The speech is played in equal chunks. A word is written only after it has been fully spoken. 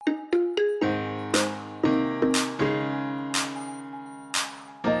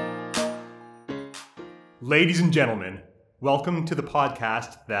Ladies and gentlemen, welcome to the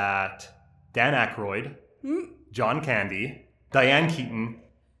podcast that Dan Aykroyd, John Candy, Diane Keaton,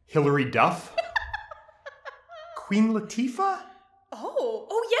 Hilary Duff, Queen Latifah?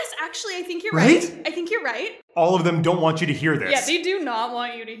 Oh yes, actually, I think you're Right? right. I think you're right. All of them don't want you to hear this. Yeah, they do not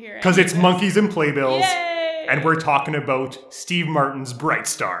want you to hear it. Because it's monkeys and playbills. Yay! And we're talking about Steve Martin's Bright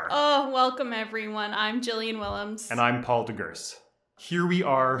Star. Oh, welcome everyone. I'm Jillian Willems. And I'm Paul DeGurse. Here we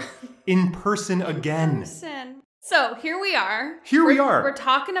are, in person again. So, here we are. We're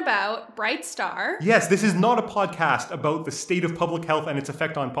talking about Bright Star. Yes, this is not a podcast about the state of public health and its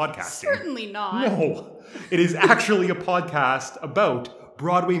effect on podcasting. Certainly not. No, it is actually a podcast about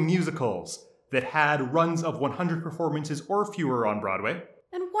Broadway musicals that had runs of 100 performances or fewer on Broadway.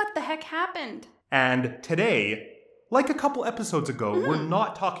 And what the heck happened? And today, like a couple episodes ago, we're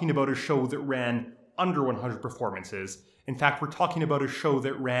not talking about a show that ran under 100 performances. In fact, we're talking about a show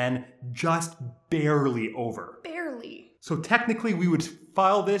that ran just barely over. Barely. So technically, we would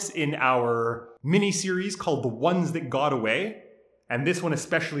file this in our mini-series called The Ones That Got Away. And this one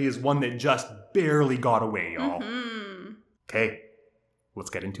especially is one that just barely got away, y'all. Okay, let's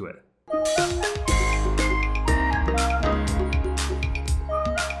get into it.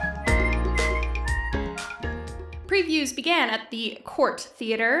 Previews began at the Court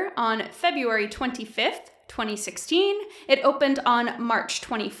Theatre on February 25th, 2016. It opened on March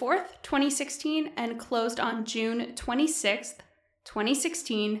 24th, 2016, and closed on June 26th,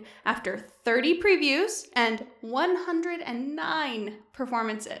 2016, after 30 previews and 109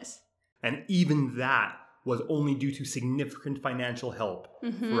 performances. And even that was only due to significant financial help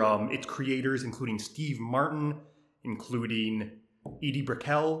from its creators, including Steve Martin, including Edie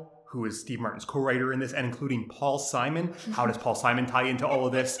Brickell, who is Steve Martin's co-writer in this, and including Paul Simon. How does Paul Simon tie into all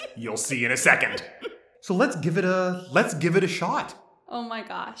of this? You'll see in a second. So let's give it a shot. Oh my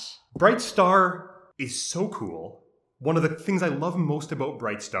gosh. Bright Star is so cool. One of the things I love most about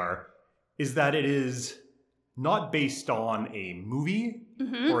Bright Star is that it is not based on a movie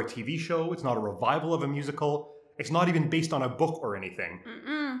or a TV show. It's not a revival of a musical. It's not even based on a book or anything.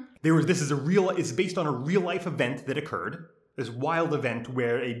 It's based on a real life event that occurred. This wild event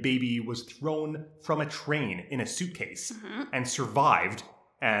where a baby was thrown from a train in a suitcase and survived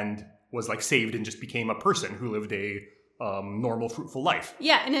and was saved and just became a person who lived a normal, fruitful life.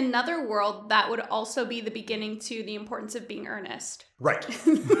 Yeah, in another world, that would also be the beginning to the importance of being earnest. Right.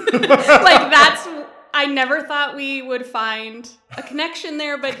 I never thought we would find a connection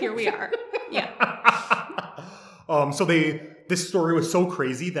there, but here we are. Yeah. This story was so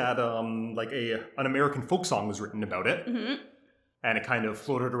crazy that an American folk song was written about it. And it kind of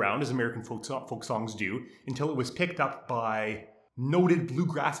floated around as American folk songs do until it was picked up by noted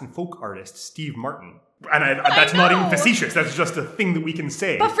bluegrass and folk artist Steve Martin. And that's not even facetious. That's just a thing that we can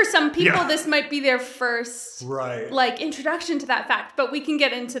say. But for some people, this might be their first introduction to that fact. But we can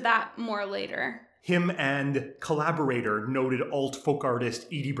get into that more later. Him and collaborator, noted alt folk artist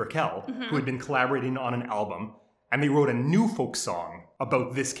Edie Brickell, who had been collaborating on an album. And they wrote a new folk song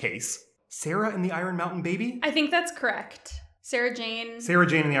about this case. Sarah and the Iron Mountain Baby? I think that's correct. Sarah Jane and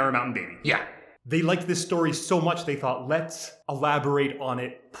the Iron Mountain Baby. Yeah. They liked this story so much they thought, let's elaborate on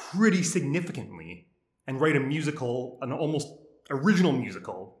it pretty significantly and write a musical, an almost original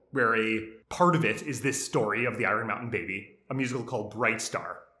musical, where a part of it is this story of the Iron Mountain Baby, a musical called Bright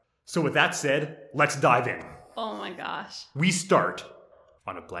Star. So with that said, let's dive in. Oh my gosh. We start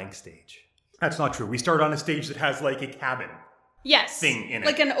on a blank stage. That's not true. We start on a stage that has a cabin. Yes. Thing in it.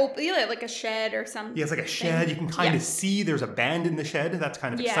 Like a shed or something. Yeah, it's like a shed. You can kind of see there's a band in the shed. That's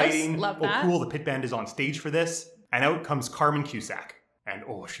kind of exciting. Love that. Oh, cool. The pit band is on stage for this. And out comes Carmen Cusack. And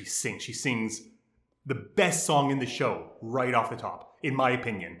she sings. She sings the best song in the show right off the top, in my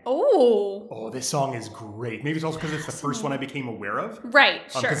opinion. Oh, this song is great. Maybe it's also because it's the first one I became aware of. Right,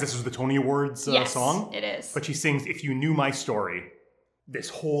 sure. Because this was the Tony Awards song. It is. But she sings, "If You Knew My Story." This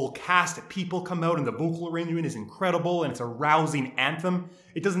whole cast of people come out and the vocal arrangement is incredible and it's a rousing anthem.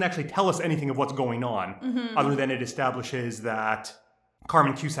 It doesn't actually tell us anything of what's going on other than it establishes that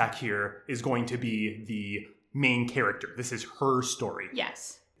Carmen Cusack here is going to be the main character. This is her story.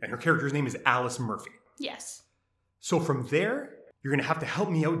 Yes. And her character's name is Alice Murphy. Yes. So from there, you're going to have to help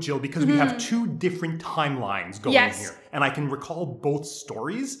me out, Jill, because we have two different timelines going here. And I can recall both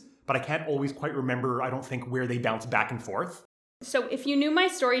stories, but I can't always quite remember, I don't think, where they bounce back and forth. So If You Knew My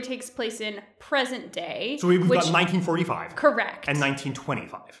Story takes place in present day. So we've got 1945. Correct. And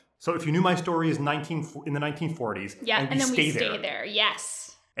 1925. So If You Knew My Story is in the 1940s. Yeah, and then we stay there. there.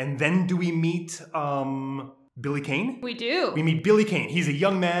 Yes. And then do we meet Billy Kane? We do. We meet Billy Kane. He's a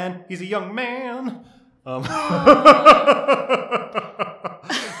young man.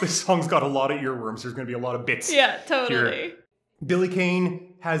 This song's got a lot of earworms. There's going to be a lot of bits. Yeah, totally. Here. Billy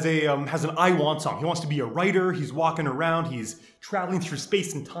Kane has an I Want song. He wants to be a writer. He's walking around. He's traveling through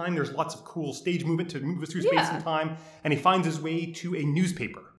space and time. There's lots of cool stage movement to move us through space and time. And he finds his way to a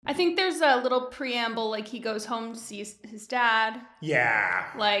newspaper. I think there's a little preamble, like he goes home to see his dad. Yeah.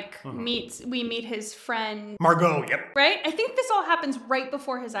 Like we meet his friend. Margot, yep. Right? I think this all happens right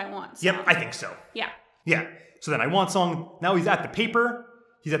before his I Want song. Yep, I think so. Yeah. Yeah. So then I Want song, now he's at the paper.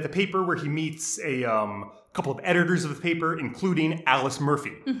 He's at the paper where he meets a couple of editors of the paper, including Alice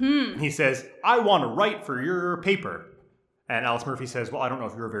Murphy. Mm-hmm. And he says, I want to write for your paper. And Alice Murphy says, well, I don't know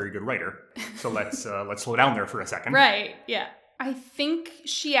if you're a very good writer. So let's slow down there for a second. Right, yeah. I think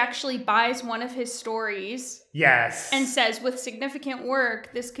she actually buys one of his stories. Yes. And says, with significant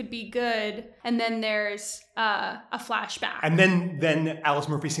work, this could be good. And then there's a flashback. And then Alice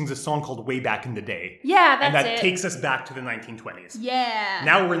Murphy sings a song called Way Back in the Day. Yeah, that's it. And that takes us back to the 1920s. Yeah.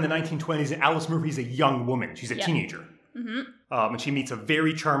 Now we're in the 1920s, and Alice Murphy's a young woman. She's a teenager. Mm-hmm. And she meets a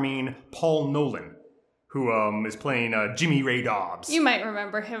very charming Paul Nolan, who is playing Jimmy Ray Dobbs. You might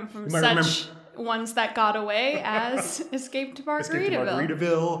remember him from Ones That Got Away as Escape to Margaritaville. Escape to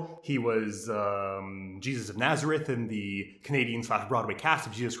Margaritaville. He was Jesus of Nazareth in the Canadian/Broadway cast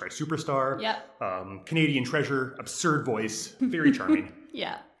of Jesus Christ Superstar. Yep. Canadian treasure, absurd voice, very charming.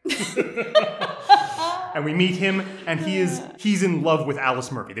 Yeah. And we meet him, and he's in love with Alice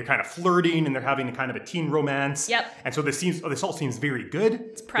Murphy. They're kind of flirting, and they're having a kind of a teen romance. Yep. And so this all seems very good.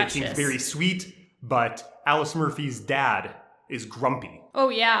 It's precious. It seems very sweet, but Alice Murphy's dad is grumpy. Oh,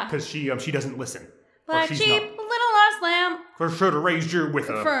 yeah. Because she doesn't listen. Black sheep, little lost lamb. I should have raised you with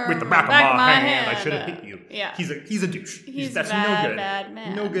the back of my hand. I should have hit you. Yeah. He's a douche. That's bad, no good. Bad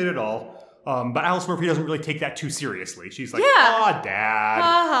man. No good at all. But Alice Murphy doesn't really take that too seriously. She's like, "Aw, Dad,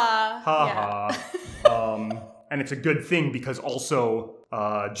 ha ha." And it's a good thing because also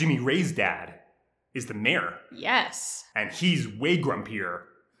Jimmy Ray's dad is the mayor. Yes. And he's way grumpier,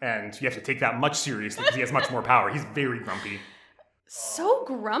 and you have to take that much seriously because he has much more power. He's very grumpy. So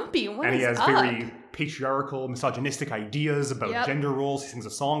grumpy. What and is he has up? very patriarchal, misogynistic ideas about gender roles. He sings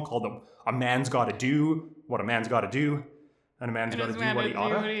a song called "A Man's Gotta Do What a Man's Gotta Do," and a man's gotta do what he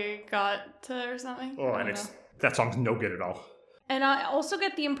oughta. What he got to or something. Oh, and that song's no good at all. And I also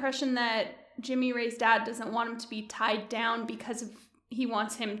get the impression that Jimmy Ray's dad doesn't want him to be tied down because he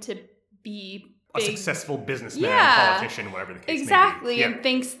wants him to be a successful businessman, politician, whatever the case may be. Exactly, and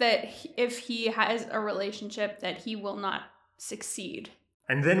thinks that if he has a relationship that he will not succeed.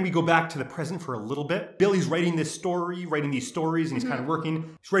 And then we go back to the present for a little bit. Billy's writing these stories, and he's kind of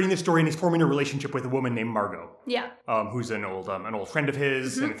working. He's writing this story, and he's forming a relationship with a woman named Margot. Yeah. Who's an old friend of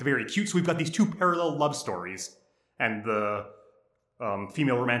his, and it's very cute. So we've got these two parallel love stories, and the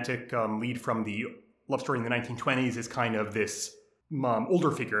female romantic lead from the love story in the 1920s is kind of this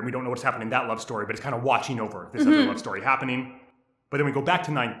older figure, and we don't know what's happening in that love story, but it's kind of watching over this other love story happening. But then we go back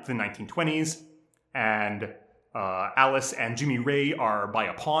to the 1920s, and Alice and Jimmy Ray are by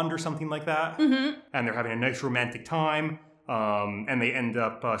a pond or something like that, and they're having a nice romantic time, and they end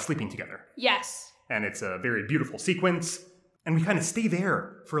up sleeping together. Yes. And it's a very beautiful sequence, and we kind of stay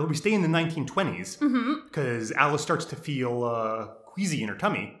there we stay in the 1920s, because Alice starts to feel queasy in her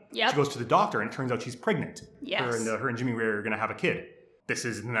tummy. Yep. She goes to the doctor, and it turns out she's pregnant. Yes. Her and Jimmy Ray are going to have a kid. This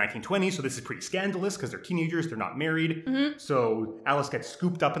is in the 1920s, so this is pretty scandalous because they're teenagers, they're not married. So Alice gets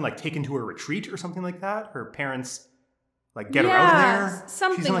scooped up and taken to a retreat or something like that. Her parents get her out of there.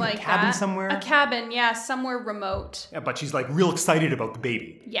 Something she's in like a cabin that. somewhere. A cabin, somewhere remote. Yeah, but she's real excited about the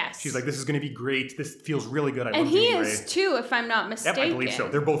baby. Yes. She's like, this is going to be great. This feels really good. I and love he Jimmy is Ray. too, if I'm not mistaken. Yep, I believe so.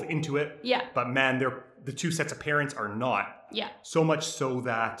 They're both into it. Yeah. But man, the two sets of parents are not. Yeah. So much so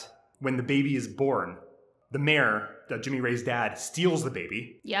that when the baby is born, the mayor, Jimmy Ray's dad, steals the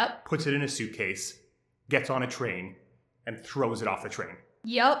baby. Yep. Puts it in a suitcase, gets on a train, and throws it off the train.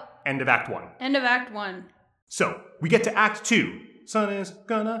 Yep. End of Act 1. End of Act 1. So, we get to Act 2. Sun is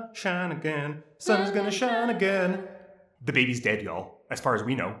gonna shine again. Sun is gonna shine again. The baby's dead, y'all, as far as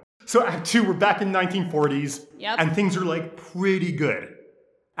we know. So Act 2, we're back in 1940s. Yep. And things are pretty good.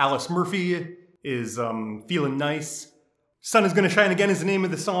 Alice Murphy is feeling nice. Sun is gonna shine again is the name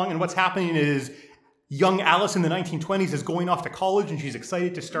of the song, and what's happening is young Alice in the 1920s is going off to college, and she's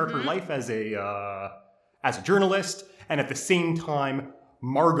excited to start her life as a journalist. And at the same time,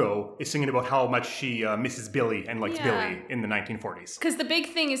 Margot is singing about how much she misses Billy and likes Billy in the 1940s. Because the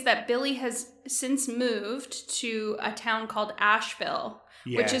big thing is that Billy has since moved to a town called Asheville,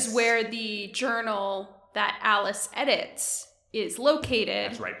 which is where the journal that Alice edits is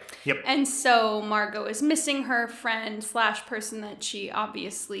located. That's right. Yep. And so Margot is missing her friend / person that she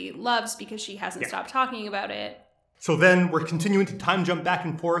obviously loves because she hasn't stopped talking about it. So then we're continuing to time jump back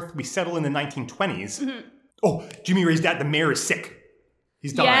and forth. We settle in the 1920s. Oh, Jimmy Ray's dad, the mayor, is sick.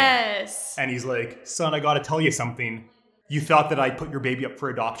 He's dying. Yes. And he's like, son, I gotta tell you something. You thought that I put your baby up for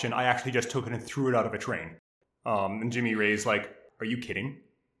adoption. I actually just took it and threw it out of a train. And Jimmy Ray's like, are you kidding?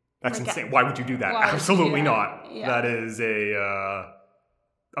 That's insane. Why would you do that? Absolutely not. Yeah. That is a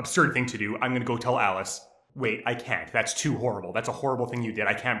absurd thing to do. I'm going to go tell Alice. Wait, I can't. That's too horrible. That's a horrible thing you did.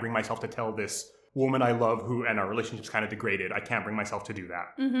 I can't bring myself to tell this woman I love and our relationship's kind of degraded. I can't bring myself to do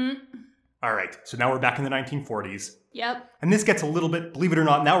that. All right. So now we're back in the 1940s. Yep. And this gets a little bit, believe it or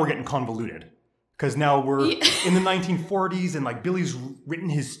not, now we're getting convoluted. Because now we're in the 1940s and like Billy's written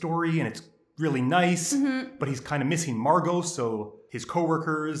his story and it's really nice, but he's kind of missing Margot, so his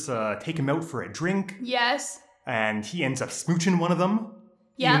coworkers take him out for a drink. Yes. And he ends up smooching one of them.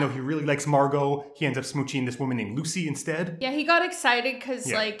 Yeah. Even though he really likes Margot, he ends up smooching this woman named Lucy instead. Yeah, he got excited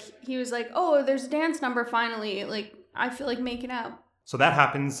because like he was like, oh, there's a dance number finally. Like, I feel like making out. So that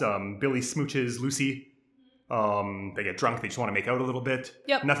happens. Billy smooches Lucy. They get drunk. They just want to make out a little bit.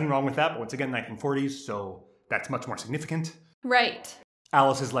 Yep. Nothing wrong with that. But once again, 1940s, so that's much more significant. Right.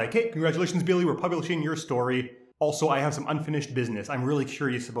 Alice is like, hey, congratulations, Billy. We're publishing your story. Also, I have some unfinished business. I'm really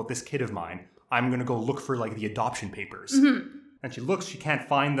curious about this kid of mine. I'm going to go look for like the adoption papers. And she looks, she can't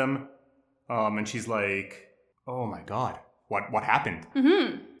find them. And she's like, oh my God, what happened?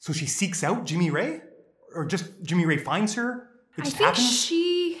 So she seeks out Jimmy Ray? Or just Jimmy Ray finds her? It just happens?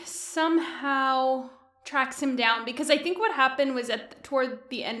 She somehow tracks him down because I think what happened was toward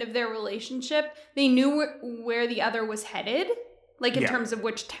the end of their relationship, they knew where the other was headed, like in terms of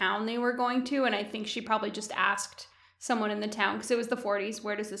which town they were going to. And I think she probably just asked someone in the town because it was the 40s.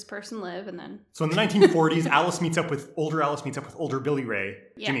 Where does this person live? And then so in the 1940s, Alice meets up with older Billy Ray,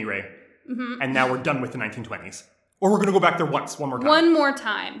 Jimmy Ray, and now we're done with the 1920s. Or we're gonna go back there one more time. One more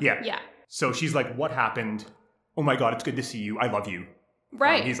time. Yeah. So she's like, "What happened? Oh my God, it's good to see you. I love you."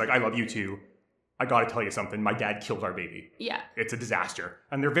 Right. He's like, "I love you too. I gotta tell you something. My dad killed our baby. Yeah. It's a disaster."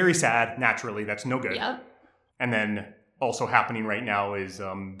 And they're very sad. Naturally, that's no good. Yep. And then also happening right now is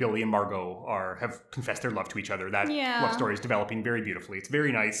Billy and Margot have confessed their love to each other. That love story is developing very beautifully. It's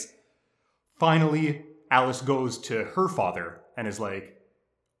very nice. Finally, Alice goes to her father and is like,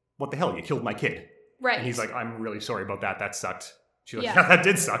 what the hell? You killed my kid. Right. And he's like, I'm really sorry about that. That sucked. She's like, yeah, that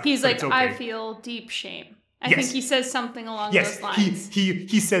did suck. He's like, okay. I feel deep shame. I think he says something along those lines.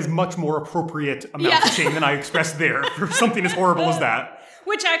 He says much more appropriate amounts of shame than I expressed there for something as horrible as that.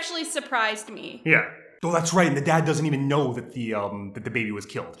 Which actually surprised me. Yeah. Oh, that's right. And the dad doesn't even know that the baby was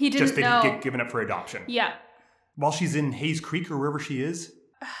killed. He didn't know. Just get given up for adoption. Yeah. While she's in Hayes Creek or wherever she is.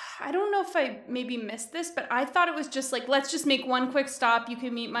 I don't know if I maybe missed this, but I thought it was just like, let's just make one quick stop. You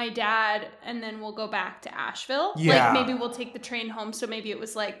can meet my dad, and then we'll go back to Asheville. Yeah. Like, maybe we'll take the train home, so maybe it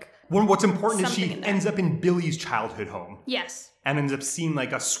was like... Well, what's important is she ends up in Billy's childhood home. Yes. And ends up seeing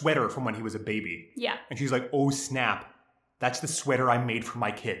like a sweater from when he was a baby. Yeah. And she's like, oh, snap. That's the sweater I made for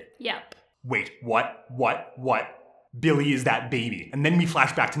my kid. Yep. Wait, what? Billy is that baby. And then we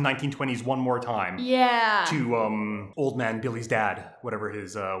flash back to 1920s one more time. Yeah. To old man Billy's dad, whatever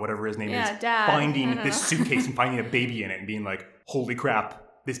his name is. Yeah, dad. Finding this suitcase and finding a baby in it and being like, holy crap,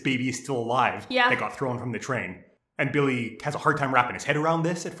 this baby is still alive. Yeah. That got thrown from the train. And Billy has a hard time wrapping his head around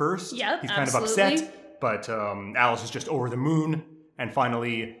this at first. Yep, He's kind of upset. But Alice is just over the moon. And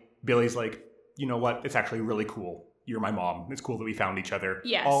finally, Billy's like, you know what? It's actually really cool. You're my mom. It's cool that we found each other.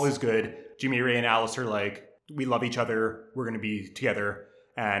 Yes. All is good. Jimmy Ray and Alice are like, we love each other. We're going to be together.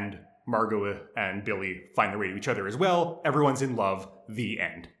 And Margot and Billy find their way to each other as well. Everyone's in love. The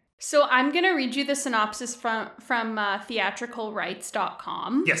end. So I'm going to read you the synopsis from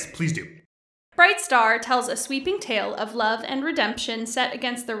theatricalrights.com. Yes, please do. Bright Star tells a sweeping tale of love and redemption set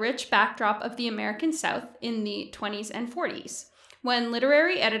against the rich backdrop of the American South in the 20s and 40s. When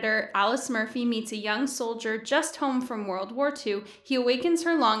literary editor Alice Murphy meets a young soldier just home from World War II, he awakens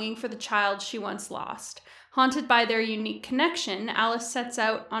her longing for the child she once lost. Haunted by their unique connection, Alice sets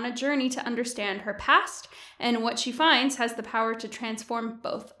out on a journey to understand her past, and what she finds has the power to transform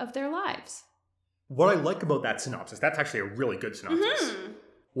both of their lives. What I like about that synopsis, that's actually a really good synopsis.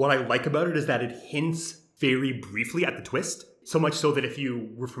 What I like about it is that it hints very briefly at the twist. So much so that if you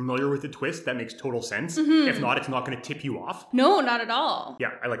were familiar with the twist, that makes total sense. If not, it's not going to tip you off. No, not at all.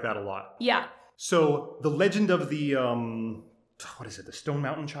 Yeah, I like that a lot. Yeah. So the legend of the, what is it? The Stone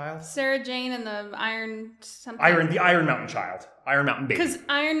Mountain Child? Sarah Jane and the Iron something. The Iron Mountain Child. Iron Mountain Baby. Because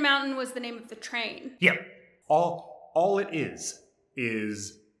Iron Mountain was the name of the train. Yeah. All it is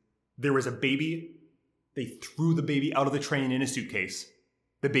there was a baby They threw the baby out of the train in a suitcase.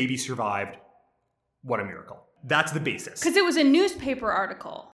 The baby survived. What a miracle. That's the basis. Because it was a newspaper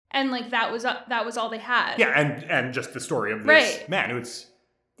article. And like that was all they had. Yeah, and just the story of this man. It's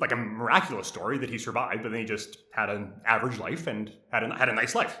like a miraculous story that he survived, but then he just had an average life and had a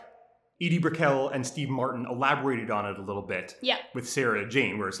nice life. Edie Brickell and Steve Martin elaborated on it a little bit with Sarah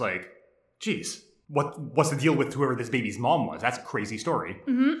Jane, where it's like, geez, what's the deal with whoever this baby's mom was? That's a crazy story.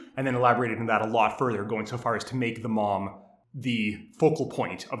 Mm-hmm. And then elaborated on that a lot further, going so far as to make the mom the focal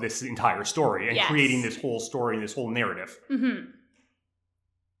point of this entire story and creating this whole story and this whole narrative. Mm-hmm.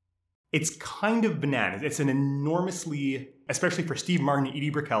 It's kind of bananas. It's an enormously, especially for Steve Martin and Edie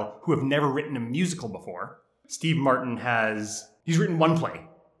Brickell, who have never written a musical before. Steve Martin he's written one play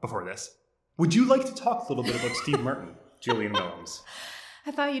before this. Would you like to talk a little bit about Steve Martin, Gillian Willems?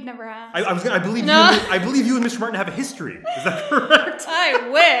 I thought you'd never ask. I believe you and Mr. Martin have a history. Is that correct? I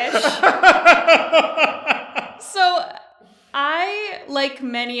wish. So I, like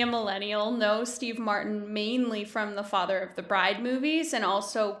many a millennial, know Steve Martin mainly from the Father of the Bride movies and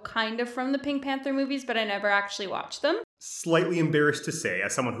also kind of from the Pink Panther movies, but I never actually watched them. Slightly embarrassed to say,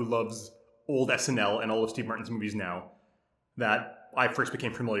 as someone who loves old SNL and all of Steve Martin's movies now, that I first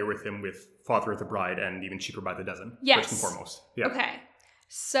became familiar with him with Father of the Bride and even Cheaper by the Dozen. Yes. First and foremost. Yeah. Okay.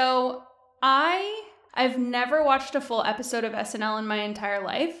 So I've never watched a full episode of SNL in my entire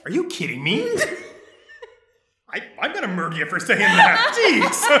life. Are you kidding me? I'm gonna murder you for saying that.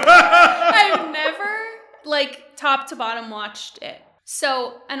 Jeez. I've never, like, top to bottom watched it.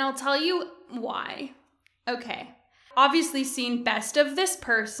 So, and I'll tell you why. Okay. Obviously seen Best of this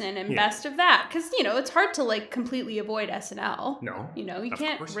person and Best of that. Because, it's hard to, like, completely avoid SNL. No. You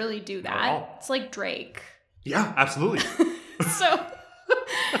can't really do that. It's like Drake. Yeah, absolutely.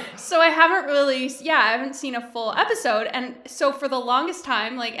 So I haven't seen a full episode. And so for the longest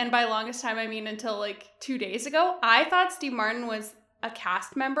time, and by longest time, I mean until 2 days ago, I thought Steve Martin was a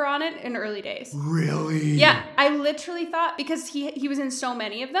cast member on it in early days. Really? Yeah, I literally thought, because he was in so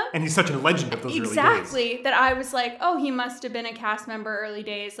many of them. And he's such a legend of those early days. Exactly, that I was like, oh, he must have been a cast member early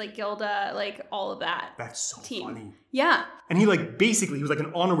days, like Gilda, all of that. That's so funny. Yeah. And he basically he was like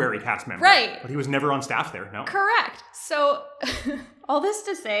an honorary cast member. Right. But he was never on staff there, no? Correct. So all this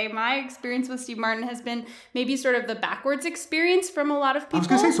to say, my experience with Steve Martin has been maybe sort of the backwards experience from a lot of people. I was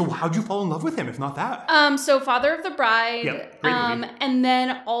going to say, so how'd you fall in love with him, if not that? So Father of the Bride. Yep, great movie. And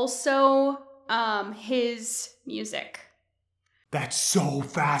then also his music. That's so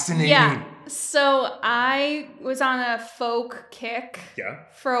fascinating. Yeah. So I was on a folk kick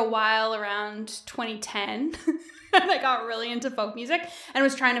for a while around 2010. And I got really into folk music and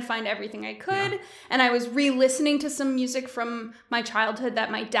was trying to find everything I could. Yeah. And I was re-listening to some music from my childhood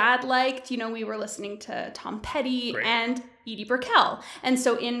that my dad liked. We were listening to Tom Petty and Edie Brickell. And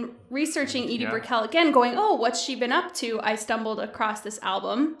so in researching Edie Brickell again, going, oh, what's she been up to? I stumbled across this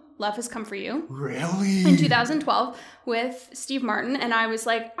album, Love Has Come For You. Really? In 2012 with Steve Martin. And I was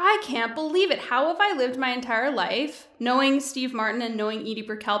like, I can't believe it. How have I lived my entire life knowing Steve Martin and knowing Edie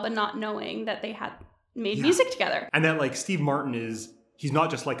Brickell, but not knowing that they had made music together? And that Steve Martin he's not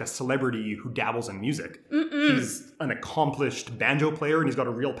just a celebrity who dabbles in music. Mm-mm. He's an accomplished banjo player and he's got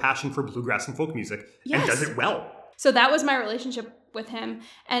a real passion for bluegrass and folk music and does it well. So that was my relationship with him.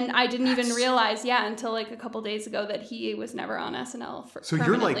 And I didn't even realize, until a couple days ago that he was never on SNL So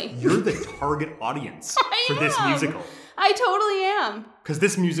permanently. you're the target audience for this musical. I totally am. Because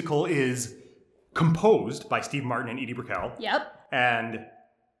this musical is composed by Steve Martin and Edie Brickell. Yep. And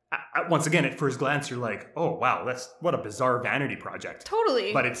once again, at first glance, you're like, oh, wow, what a bizarre vanity project.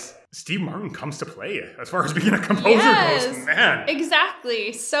 Totally. But it's Steve Martin comes to play as far as being a composer goes. Man.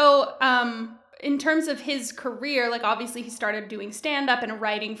 Exactly. So, in terms of his career, obviously he started doing stand-up and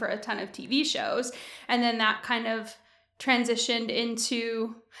writing for a ton of TV shows. And then that kind of transitioned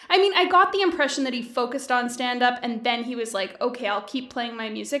into... I got the impression that he focused on stand-up and then he was like, okay, I'll keep playing my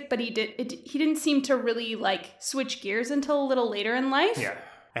music. But he didn't seem to really, switch gears until a little later in life. Yeah.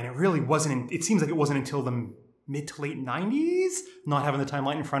 And it really wasn't, it seems like it wasn't until the mid to late 90s, not having the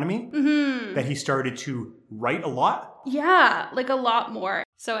timeline in front of me, that he started to write a lot. Yeah, a lot more.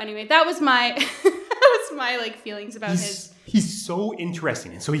 So anyway, that was my feelings about his. He's so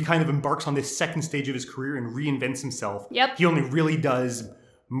interesting. And so he kind of embarks on this second stage of his career and reinvents himself. Yep. He only really does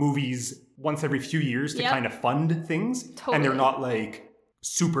movies once every few years to kind of fund things. Totally. And they're not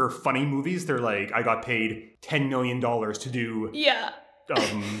super funny movies. They're I got paid $10 million to do...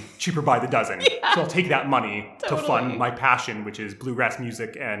 Cheaper by the Dozen. Yeah. So I'll take that money to fund my passion, which is bluegrass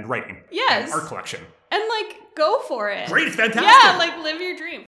music and writing. Yes. And art collection. And go for it. Great, it's fantastic. Yeah, live your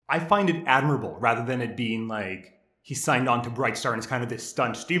dream. I find it admirable rather than it being he signed on to Bright Star, and it's kind of this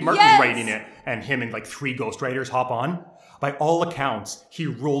stunt. Steve Martin's Yes! writing it, and him and like 3 ghostwriters hop on. By all accounts, he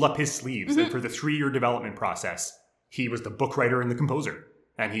rolled up his sleeves, and for the 3-year development process, he was the book writer and the composer,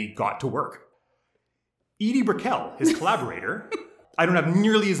 and he got to work. Edie Brickell, his collaborator, I don't have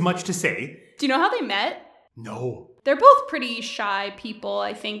nearly as much to say. Do you know how they met? No. They're both pretty shy people,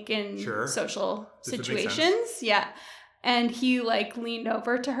 I think, in Sure. social This would make situations. Yeah. And he like leaned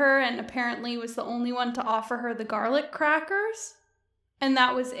over to her and apparently was the only one to offer her the garlic crackers. And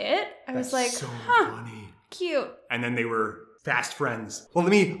that was it. I was like, so huh, funny. cute. And then they were fast friends. Well,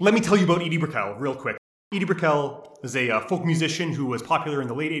 let me tell you about Edie Brickell real quick. Edie Brickell is a folk musician who was popular in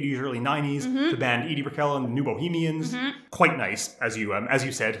the late 80s, early 90s. The band Edie Brickell and the New Bohemians. Quite nice, as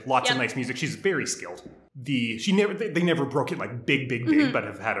you said. Lots of nice music. She's very skilled. They never broke it like big, but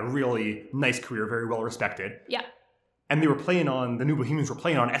have had a really nice career, very well respected. Yeah. And the New Bohemians were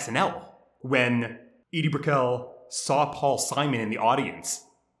playing on SNL when Edie Brickell saw Paul Simon in the audience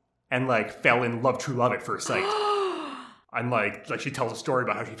and like fell in love, true love at first sight. And like she tells a story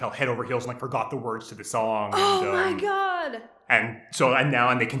about how she fell head over heels and like forgot the words to the song. Oh and, my God.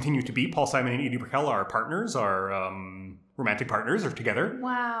 And they continue to be. Paul Simon and Edie Brickell are partners, are romantic partners, are together.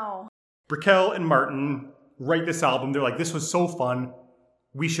 Wow. Brickell and Martin write this album. They're like, this was so fun.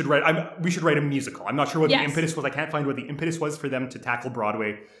 We should write a musical. I'm not sure what the impetus was. I can't find what the impetus was for them to tackle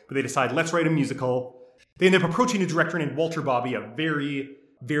Broadway. But they decide, let's write a musical. They end up approaching a director named Walter Bobby, a very,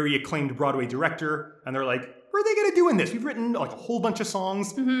 very acclaimed Broadway director. And they're like, what are they going to do in this? We've written like a whole bunch of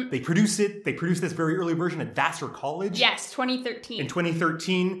songs. They produce it. They produce this very early version at Vassar College. Yes, 2013. In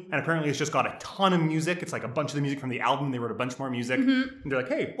 2013. And apparently it's just got a ton of music. It's like a bunch of the music from the album. They wrote a bunch more music. And they're like,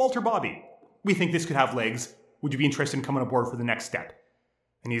 hey, Walter Bobby, we think this could have legs. Would you be interested in coming aboard for the next step?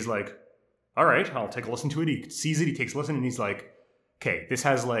 And he's like, all right, I'll take a listen to it. He sees it, he takes a listen, and he's like, okay, this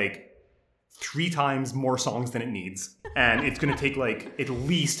has like 3 times more songs than it needs. And it's going to take like at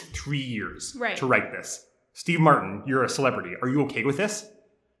least 3 years to write this. Steve Martin, you're a celebrity. Are you okay with this?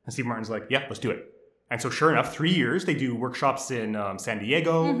 And Steve Martin's like, yeah, let's do it. And so sure enough, 3 years, they do workshops in San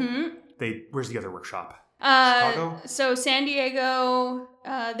Diego. Where's the other workshop? Chicago? So San Diego,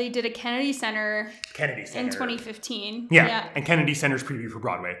 they did a Kennedy Center in 2015. Yeah. And Kennedy Center's preview for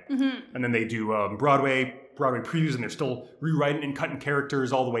Broadway. And then they do Broadway previews, and they're still rewriting and cutting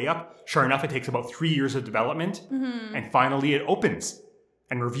characters all the way up. Sure enough, it takes about 3 years of development. And finally it opens.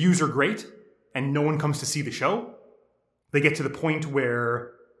 And reviews are great, and no one comes to see the show. They get to the point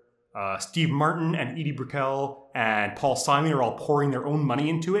where Steve Martin and Edie Brickell and Paul Simon are all pouring their own money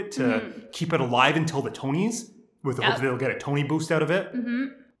into it to keep it alive until the Tonys, with the hope that they'll get a Tony boost out of it.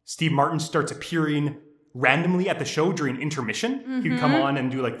 Steve Martin starts appearing randomly at the show during intermission. He'd come on and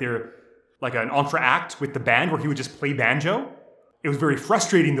do like an entr'acte with the band where he would just play banjo. It was very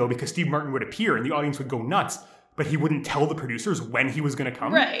frustrating though, because Steve Martin would appear and the audience would go nuts, but he wouldn't tell the producers when he was going to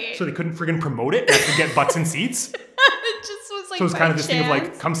come. Right. So they couldn't friggin' promote it. They had to get butts and seats. It just was like, so it's kind of this thing of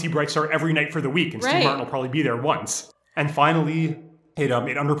like, come see Bright Star every night for the week, and Steve Martin will probably be there once. And finally, it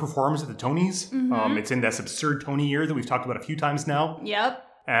underperforms at the Tonys. It's in this absurd Tony year that we've talked about a few times now. Yep.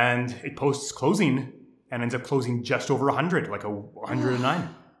 And it posts closing and ends up closing just over 100, like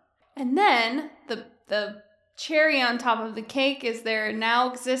 109. And then the cherry on top of the cake is there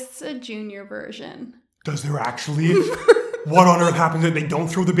now exists a junior version. Does there actually? What on earth happens if they don't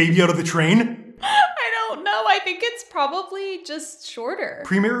throw the baby out of the train? I don't know. I think it's probably just shorter.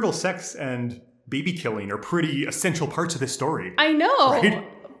 Premarital sex and baby killing are pretty essential parts of this story. I know. Right?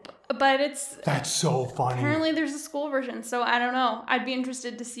 But it's... That's so funny. Apparently there's a school version, so I don't know. I'd be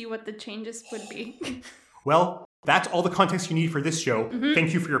interested to see what the changes would be. Well, that's all the context you need for this show.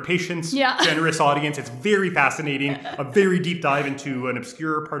 Thank you for your patience, generous audience. It's very fascinating. A very deep dive into an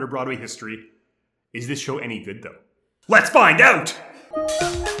obscure part of Broadway history. Is this show any good, though? Let's find out!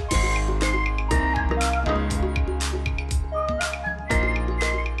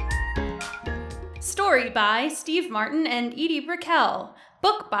 Story by Steve Martin and Edie Brickell.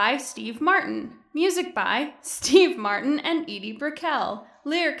 Book by Steve Martin. Music by Steve Martin and Edie Brickell.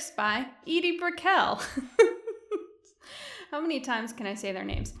 Lyrics by Edie Brickell. How many times can I say their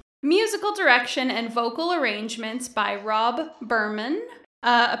names? Musical direction and vocal arrangements by Rob Berman.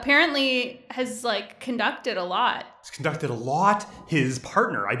 Apparently has conducted a lot. He's conducted a lot. His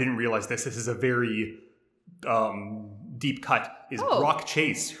partner, I didn't realize this is a very deep cut, is Brock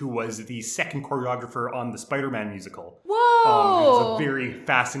Chase, who was the second choreographer on the Spider-Man musical. Whoa! It was a very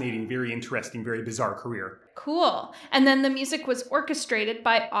fascinating, very interesting, very bizarre career. Cool. And then the music was orchestrated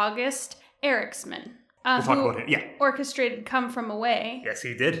by August Eriksman. We'll talk about it, yeah. Orchestrated Come From Away. Yes,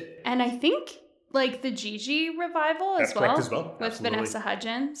 he did. And I think the Gigi revival That's as well. correct as well. With Absolutely. Vanessa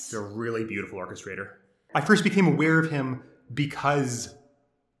Hudgens. He's a really beautiful orchestrator. I first became aware of him because,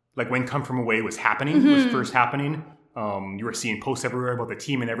 like, when Come From Away was happening, was first happening, you were seeing posts everywhere about the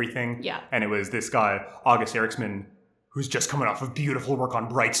team and everything. Yeah. And it was this guy, August Eriksson, who's just coming off of beautiful work on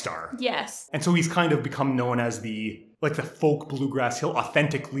Bright Star. Yes. And so he's kind of become known as the folk bluegrass. He'll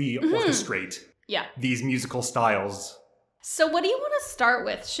authentically orchestrate these musical styles. So what do you want to start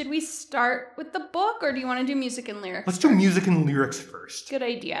with? Should we start with the book, or do you want to do music and lyrics? Let's do music and lyrics first. Good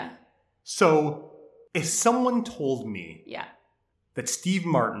idea. So if someone told me that Steve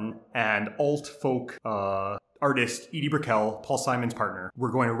Martin and alt folk artist Edie Brickell, Paul Simon's partner,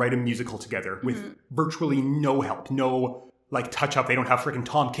 were going to write a musical together with virtually no help, no like touch up. They don't have freaking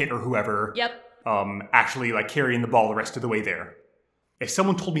Tom Kitt or whoever. Actually like carrying the ball the rest of the way there. If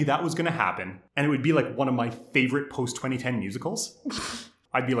someone told me that was going to happen, and it would be like one of my favorite post-2010 musicals,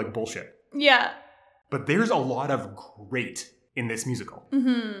 I'd be like, bullshit. Yeah. But there's a lot of great in this musical.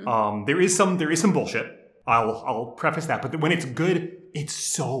 There is some bullshit. I'll preface that, but when it's good, it's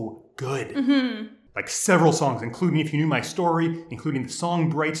so good. Like several songs, including If You Knew My Story, including the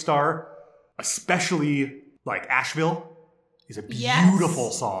song Bright Star, especially like Asheville, is a beautiful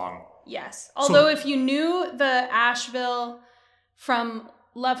song. Yes. Although if you knew the Asheville from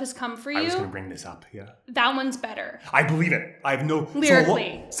Love Has Come For You. I was going to bring this up, That one's better. I believe it. I have no...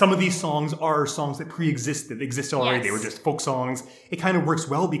 Lyrically. Some of these songs are songs that existed already. Yes. They were just folk songs. It kind of works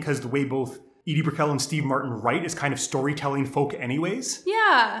well because the way both Edie Brickell and Steve Martin write is kind of storytelling folk anyways.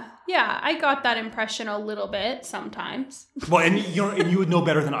 Yeah. I got that impression a little bit sometimes. Well, and you would know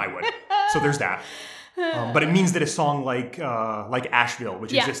better than I would. So there's that. But it means that a song like Asheville,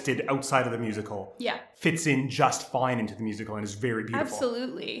 which existed outside of the musical, fits in just fine into the musical and is very beautiful.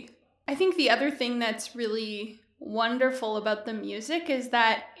 Absolutely. I think the other thing that's really wonderful about the music is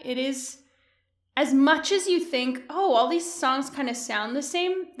that it is, as much as you think, oh, all these songs kind of sound the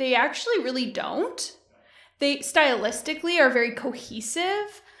same, they actually really don't. They stylistically are very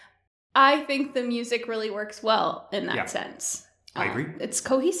cohesive. I think the music really works well in that sense. I agree. It's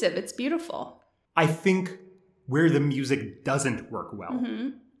cohesive. It's beautiful. I think where the music doesn't work well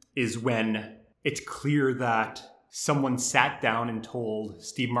is when it's clear that someone sat down and told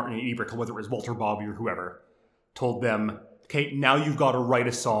Steve Martin and Edie Brickell, whether it was Walter Bobby or whoever, told them, okay, now you've got to write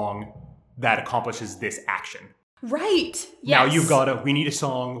a song that accomplishes this action. Right. Yes. Now we need a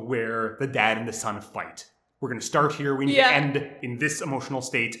song where the dad and the son fight. We're going to start here. We need to end in this emotional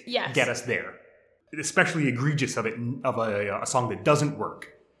state. Yes. Get us there. Especially egregious of a song that doesn't work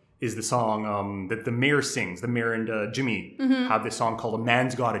is the song that the Mayor sings. The Mayor and Jimmy have this song called A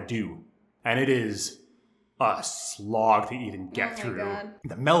Man's Gotta Do. And it is a slog to even get through. God.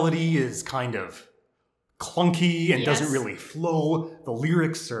 The melody is kind of clunky and doesn't really flow. The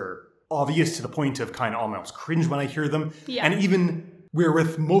lyrics are obvious to the point of kind of almost cringe when I hear them. Yeah. And even where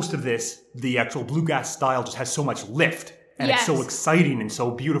with most of this, the actual bluegrass style just has so much lift. And it's so exciting and so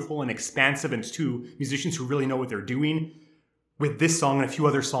beautiful and expansive. And it's two musicians who really know what they're doing. With this song and a few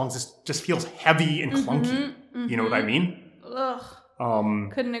other songs, it just feels heavy and clunky. You know what I mean? Ugh.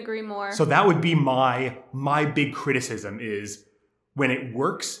 Couldn't agree more. So that would be my big criticism is when it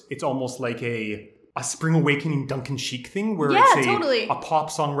works, it's almost like a Spring Awakening Duncan Sheik thing where it's a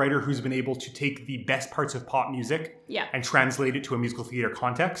pop songwriter who's been able to take the best parts of pop music and translate it to a musical theater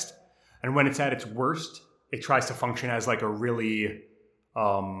context. And when it's at its worst, it tries to function as like a really...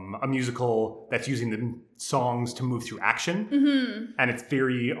 a musical that's using the songs to move through action. And it's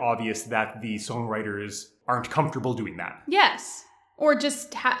very obvious that the songwriters aren't comfortable doing that. Yes. Or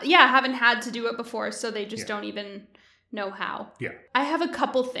just, haven't had to do it before, so they just don't even know how. Yeah. I have a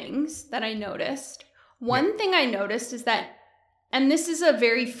couple things that I noticed. One thing I noticed is that, and this is a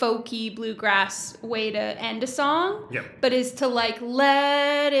very folky bluegrass way to end a song, but is to like,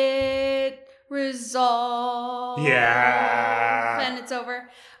 let it resolve. Yeah. And it's over.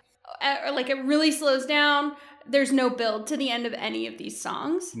 Or like it really slows down. There's no build to the end of any of these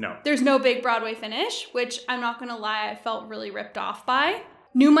songs. No. There's no big Broadway finish, which I'm not going to lie, I felt really ripped off by.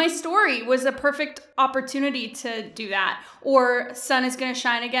 Knew My Story was a perfect opportunity to do that. Or Sun Is Gonna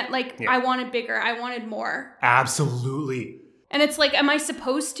Shine Again. Like, I wanted bigger. I wanted more. Absolutely. And it's like, am I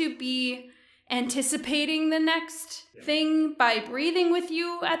supposed to be anticipating the next thing by breathing with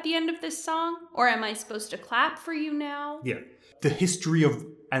you at the end of this song? Or am I supposed to clap for you now? Yeah. The history of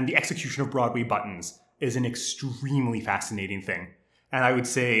and the execution of Broadway buttons is an extremely fascinating thing. And I would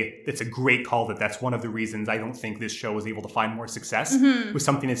say it's a great call that's one of the reasons I don't think this show was able to find more success with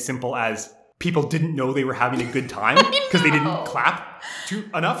something as simple as people didn't know they were having a good time because they didn't clap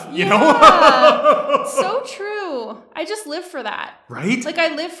enough, you know? So true. I just live for that. Right? Like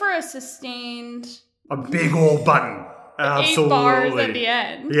I live for a sustained... A big old button. Absolutely. 8 bars at the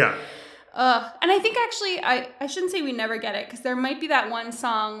end. Yeah. And I think actually, I shouldn't say we never get it, because there might be that one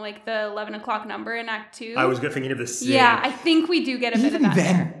song, like the 11 o'clock number in Act 2. I was thinking of the same. Yeah, I think we do get a bit of that. Even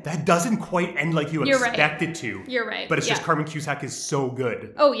then, that doesn't quite end like you expect it to. You're right. But it's just Carmen Cusack is so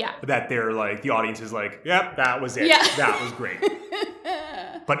good. Oh, yeah. That they're like, the audience is like, yep, that was it. Yeah. That was great.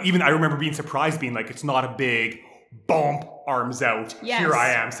 But even I remember being surprised, being like, it's not a big bump, arms out, here I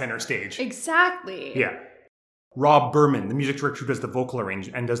am, center stage. Exactly. Yeah. Rob Berman, the music director who does the vocal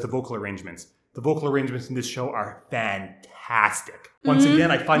arrangements. The vocal arrangements in this show are fantastic. Once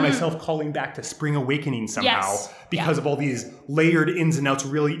again, I find myself calling back to Spring Awakening somehow because of all these layered ins and outs,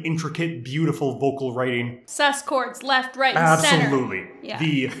 really intricate, beautiful vocal writing. Sus chords, left, right, and center. Absolutely.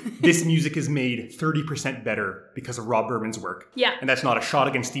 Yeah. This music is made 30% better because of Rob Berman's work. Yeah. And that's not a shot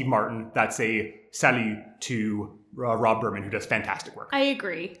against Steve Martin. That's a salute to Rob Berman, who does fantastic work. I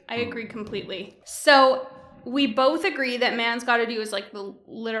agree. I agree completely. So we both agree that Man's Gotta Do is like the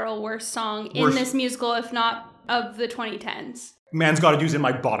literal worst song in this musical, if not of the 2010s. Man's Gotta Do is in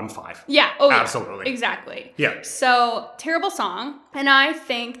my bottom 5. Yeah. Oh, absolutely. Yeah. Exactly. Yeah. So, terrible song. And I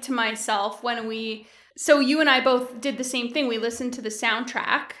think to myself so you and I both did the same thing. We listened to the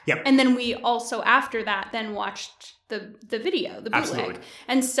soundtrack. Yep. And then we also, after that, then watched the video, the bootleg. Absolutely.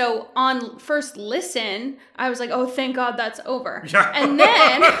 And so on first listen, I was like, oh, thank God that's over. Yeah. And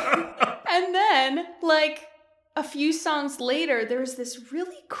then, like, a few songs later, there's this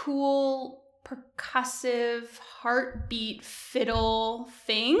really cool percussive heartbeat fiddle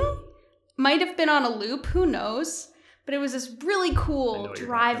thing. Might have been on a loop, who knows? But it was this really cool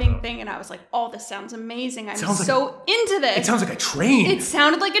driving thing, and I was like, oh, this sounds amazing. I'm so into this. It sounds like a train. It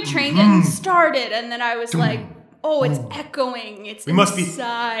sounded like a train getting started, and then I was like, oh, it's echoing. It's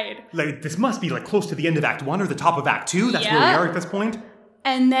inside. This must be like close to the end of Act 1 or the top of Act 2. That's where we are at this point.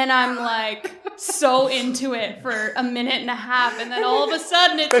 And then I'm like so into it for a minute and a half, and then all of a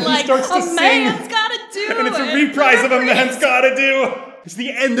sudden it's like, a man's gotta do it. And it's a reprise of A Man's Gotta Do. It's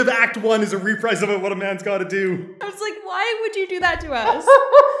the end of Act 1 is a reprise of What a Man's Gotta Do. I was like, why would you do that to us?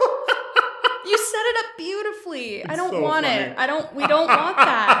 You set it up beautifully. I don't want it. We don't want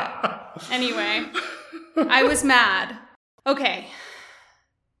that. Anyway, I was mad. Okay.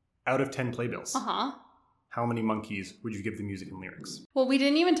 Out of 10 playbills. Uh-huh. How many monkeys would you give the music and lyrics? Well, we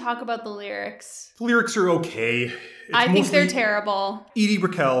didn't even talk about the lyrics. The lyrics are okay. I think they're terrible. Edie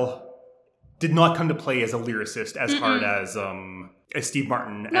Brickell did not come to play as a lyricist as hard as Steve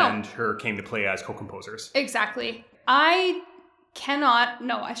Martin and her came to play as co-composers. Exactly. I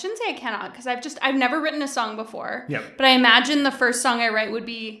shouldn't say I cannot, because I've never written a song before. Yeah. But I imagine the first song I write would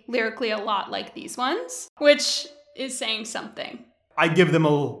be lyrically a lot like these ones, which is saying something. I give them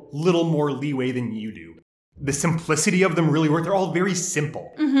a little more leeway than you do. The simplicity of them really work. They're all very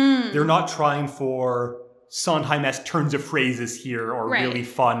simple. Mm-hmm. They're not trying for Sondheim-esque turns of phrases here or really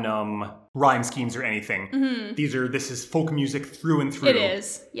fun rhyme schemes or anything. Mm-hmm. This is folk music through and through. It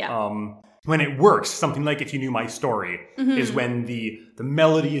is, yeah. When it works, something like If You Knew My Story is when the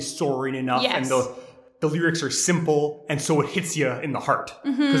melody is soaring enough and the lyrics are simple, and so it hits you in the heart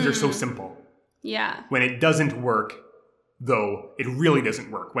because they're so simple. Yeah. When it doesn't work, though, it really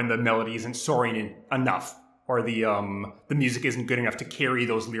doesn't work when the melody isn't soaring enough. Or the music isn't good enough to carry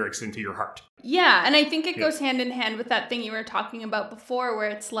those lyrics into your heart. Yeah, and I think it goes hand in hand with that thing you were talking about before, where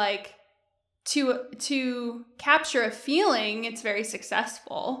it's like to capture a feeling, it's very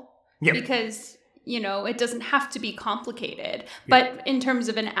successful. Yeah. Because, it doesn't have to be complicated. Yeah. But in terms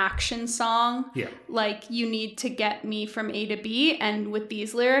of an action song, like you need to get me from A to B, and with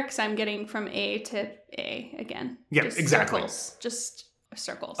these lyrics, I'm getting from A to A again. Yeah, exactly. Just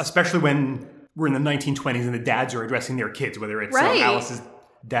circles. Especially when we're in the 1920s and the dads are addressing their kids, whether it's Alice's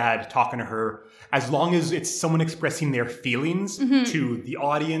dad talking to her. As long as it's someone expressing their feelings to the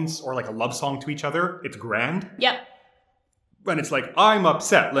audience or like a love song to each other, it's grand. Yep. When it's like, I'm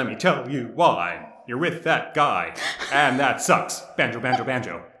upset, let me tell you why. You're with that guy, and that sucks. Banjo, banjo,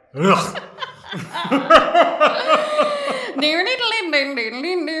 banjo. Ugh.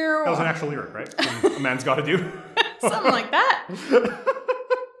 That was an actual lyric, right? From A Man's Gotta Do. Something like that.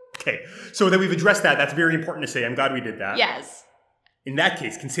 Okay, so that we've addressed that. That's very important to say. I'm glad we did that. Yes. In that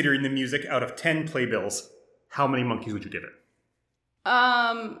case, considering the music, out of 10 playbills, how many monkeys would you give it?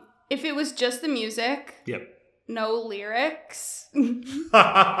 If it was just the music, no lyrics,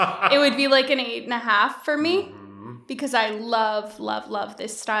 it would be like an 8.5 for me because I love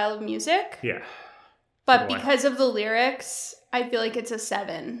this style of music. Yeah. But because of the lyrics, I feel like it's a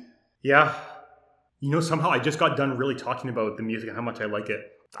 7. Yeah. Somehow I just got done really talking about the music and how much I like it.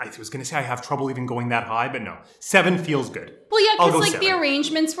 I was going to say I have trouble even going that high, but no. 7 feels good. Well, yeah, because the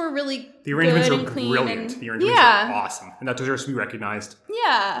arrangements were really the arrangements good are and clean brilliant. And, the arrangements are awesome, and that deserves to be recognized.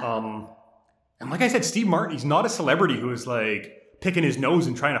 Yeah. And like I said, Steve Martin, he's not a celebrity who is like picking his nose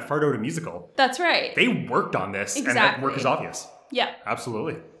and trying to fart out a musical. That's right. They worked on this, and that work is obvious. Yeah.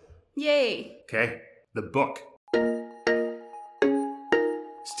 Absolutely. Yay. Okay, the book.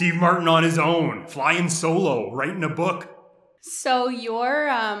 Steve Martin on his own, flying solo, writing a book. So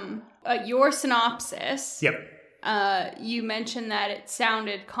your synopsis. Yep. You mentioned that it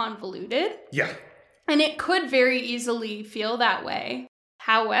sounded convoluted. Yeah. And it could very easily feel that way.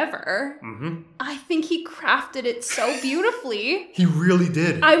 However, I think he crafted it so beautifully. He really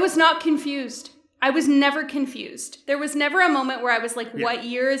did. I was not confused. I was never confused. There was never a moment where I was like, what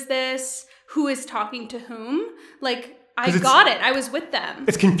year is this? Who is talking to whom? Like, I got it. I was with them.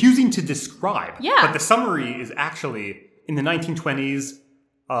 It's confusing to describe. Yeah. But the summary is actually, in the 1920s,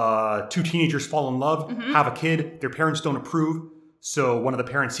 two teenagers fall in love, have a kid, their parents don't approve, so one of the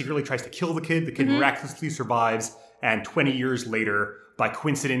parents secretly tries to kill the kid miraculously survives, and 20 years later, by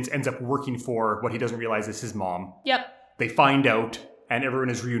coincidence, ends up working for what he doesn't realize is his mom. Yep. They find out, and everyone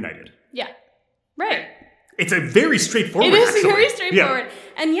is reunited. Yeah. Right. It's a very straightforward, It is actually. very straightforward.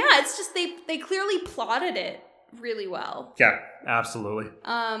 Yeah. And yeah, it's just they clearly plotted it really well. Yeah, absolutely.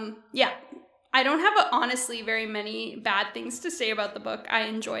 Yeah. I don't have, honestly, very many bad things to say about the book. I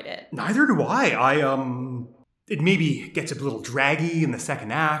enjoyed it. Neither do I. It maybe gets a little draggy in the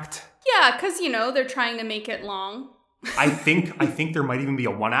second act. Yeah, because, they're trying to make it long. I think there might even be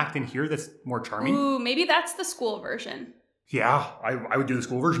a one act in here that's more charming. Ooh, maybe that's the school version. Yeah, I would do the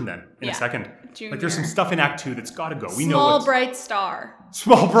school version then in a second. Junior. Like there's some stuff in Act 2 that's got to go. We know Small bright star.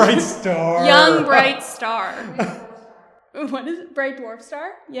 Small bright star. Young bright star. What is it? Bright dwarf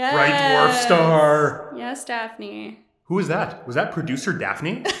star? Yes. Bright dwarf star. Yes, Daphne. Who was that? Was that producer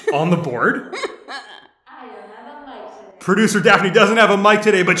Daphne on the board? I don't have a mic today. Producer Daphne doesn't have a mic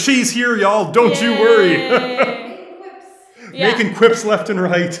today, but she's here, y'all. Don't you worry. Making quips left and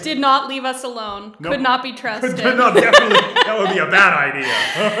right. Did not leave us alone. Nope. Could not be trusted. Could not, definitely. That would be a bad idea.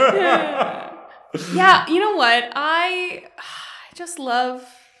 Yeah, you know what? I just love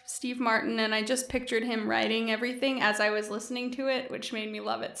Steve Martin, and I just pictured him writing everything as I was listening to it, which made me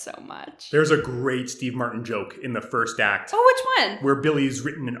love it so much. There's a great Steve Martin joke in the first act. Oh, which one? Where Billy's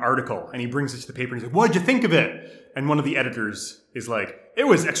written an article, and he brings it to the paper, and he's like, what'd you think of it? And one of the editors is like, it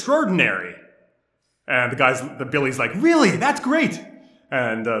was extraordinary. And the Billy's like, really? That's great.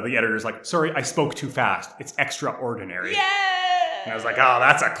 And the editor's like, sorry, I spoke too fast. It's extraordinary. Yeah. And I was like, oh,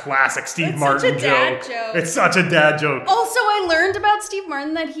 that's a classic Steve Martin such a dad joke. It's such a dad joke. Also, I learned about Steve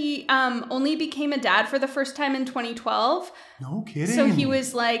Martin that he only became a dad for the first time in 2012. No kidding. So he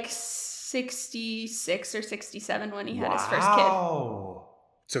was like 66 or 67 when he had his first kid. Wow.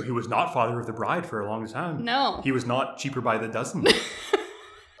 So he was not father of the bride for a long time. No. He was not cheaper by the dozen.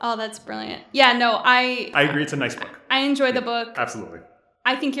 Oh, that's brilliant. Yeah, no, I agree. It's a nice book. I enjoy the book. Absolutely.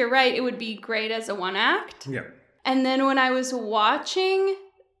 I think you're right. It would be great as a one act. Yeah. And then when I was watching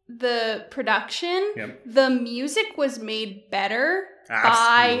the production, the music was made better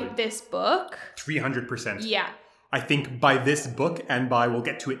by this book. 300%. Yeah. I think by this book and by, we'll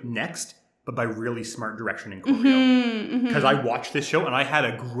get to it next, but by really smart direction and choreo. Because I watched this show and I had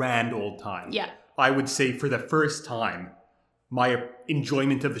a grand old time. Yeah. I would say for the first time, my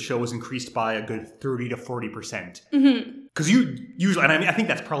enjoyment of the show was increased by a good 30 to 40%. Because you usually, and I think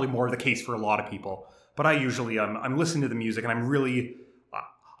that's probably more the case for a lot of people, but I usually, I'm listening to the music and I'm really,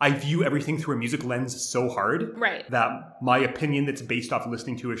 I view everything through a music lens so hard that my opinion that's based off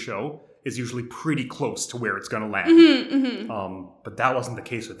listening to a show is usually pretty close to where it's going to land. But that wasn't the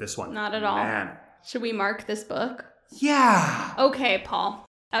case with this one. Not at all. Man. Should we mark this book? Yeah. Okay, Paul.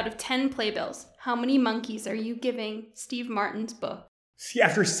 Out of 10 playbills, how many monkeys are you giving Steve Martin's book? See,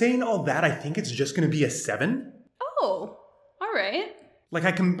 after saying all that, I think it's just going to be a 7. Oh, all right. Like,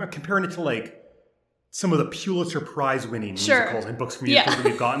 I'm comparing it to, like, some of the Pulitzer Prize winning musicals and books from musicals that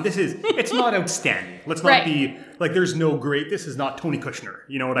we've gotten. It's not outstanding. Let's not be, like, there's no great, this is not Tony Kushner.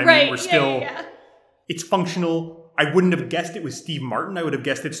 You know what I mean? We're still, it's functional. I wouldn't have guessed it was Steve Martin. I would have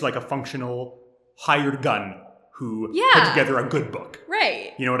guessed it's like a functional hired gun who put together a good book.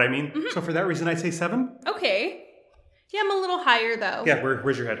 Right. You know what I mean? So for that reason, I'd say 7. Okay. Yeah, I'm a little higher, though. Yeah,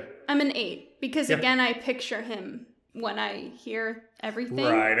 where's your head? I'm an 8. Because, again, I picture him when I hear everything.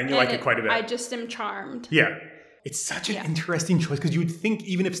 Right, and you like it quite a bit. I just am charmed. Yeah. It's such an interesting choice, because you would think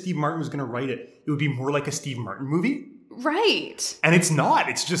even if Steve Martin was going to write it, it would be more like a Steve Martin movie. Right. And it's not.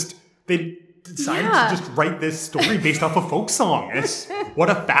 It's just, they decided to just write this story based off a folk song.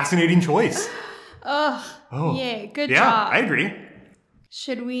 What a fascinating choice. Oh, yay. Good job. Yeah, I agree.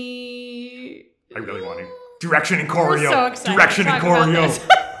 Should we... I really want to. Direction and choreo. We're so excited Direction to and talk about choreo. this.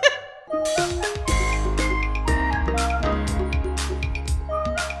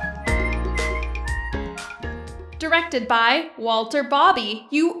 Directed by Walter Bobby.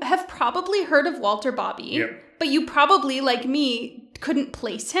 You have probably heard of Walter Bobby, Yep. but you probably, like me, couldn't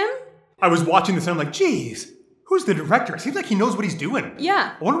place him. I was watching this and I'm like, geez, who's the director? It seems like he knows what he's doing.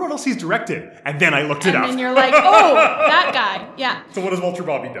 Yeah. I wonder what else he's directed. And then I looked it up. And then you're like, oh, that guy. Yeah. So what has Walter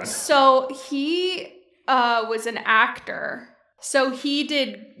Bobby done? So he was an actor. So he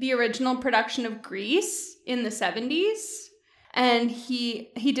did the original production of Grease in the 70s. And he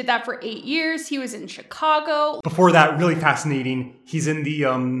did that for 8 years. He was in Chicago. Before that, really fascinating. He's in the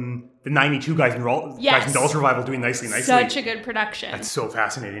 92 Guys and Dolls revival doing Nicely Nicely. Such a good production. That's so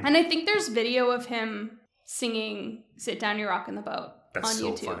fascinating. And I think there's video of him singing Sit Down, You Rockin' the Boat That's on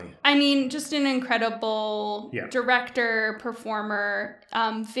so YouTube. funny. I mean, just an incredible director, performer,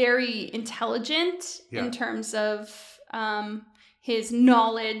 very intelligent in terms of his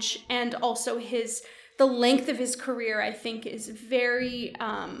knowledge, and also the length of his career, I think, is very,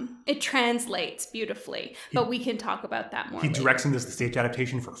 it translates beautifully. But we can talk about that more He later. directs and does the stage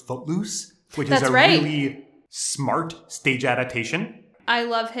adaptation for Footloose, which That's is a right. really smart stage adaptation. I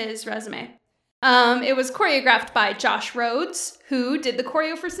love his resume. It was choreographed by Josh Rhodes, who did the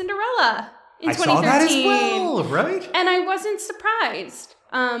choreo for Cinderella in 2013. I saw that as well, right? And I wasn't surprised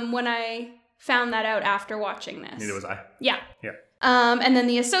when I found that out after watching this. Neither was I. Yeah. Yeah. And then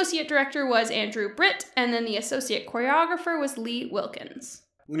the associate director was Andrew Britt, and then the associate choreographer was Lee Wilkins.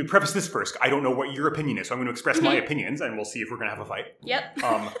 Let me preface this first. I don't know what your opinion is, so I'm going to express my opinions, and we'll see if we're going to have a fight. Yep.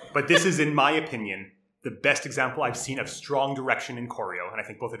 But this is, in my opinion, the best example I've seen of strong direction in choreo, and I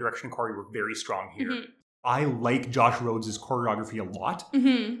think both the direction and choreo were very strong here. I like Josh Rhodes' choreography a lot,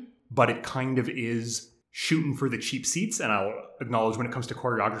 but it kind of is shooting for the cheap seats, and I'll acknowledge when it comes to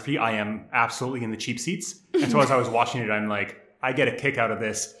choreography, I am absolutely in the cheap seats. And so as I was watching it, I'm like, I get a kick out of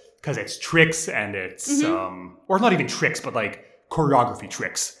this because it's tricks and it's, or not even tricks, but like choreography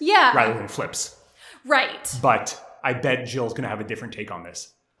tricks. Yeah. Rather than flips. Right. But I bet Jill's going to have a different take on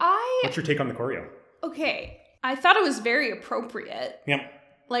this. What's your take on the choreo? Okay. I thought it was very appropriate. Yep.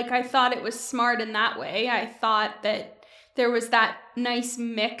 Like, I thought it was smart in that way. I thought that there was that nice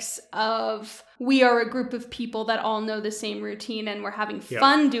mix of we are a group of people that all know the same routine and we're having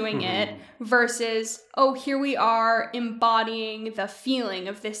fun doing it versus, oh, here we are embodying the feeling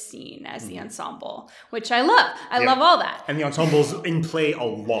of this scene as the ensemble, which I love. I love all that. And the ensemble's in play a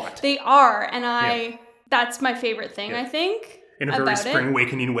lot. They are. And that's my favorite thing, I think. In a very Spring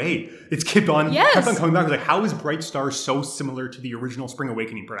Awakening way. It's kept on coming back. Like, how is Bright Star so similar to the original Spring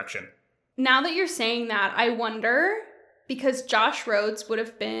Awakening production? Now that you're saying that, I wonder, because Josh Rhodes would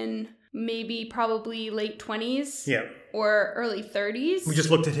have been probably late 20s or early 30s. We just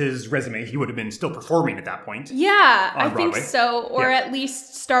looked at his resume. He would have been still performing at that point. Yeah, I Broadway. think so. Or at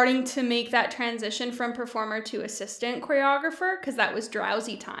least starting to make that transition from performer to assistant choreographer, because that was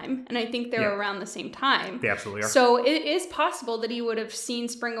Drowsy time. And I think they were around the same time. They absolutely are. So it is possible that he would have seen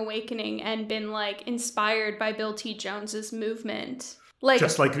Spring Awakening and been like inspired by Bill T. Jones's movement. Like,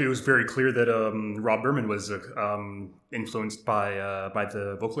 just like it was very clear that Rob Berman was influenced by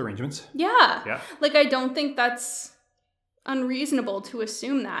the vocal arrangements. Yeah. Like, I don't think that's unreasonable to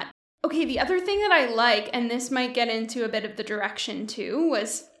assume that. Okay, the other thing that I like, and this might get into a bit of the direction too,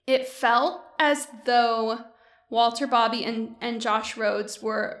 was it felt as though Walter Bobby and Josh Rhodes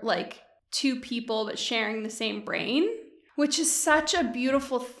were like two people but sharing the same brain, which is such a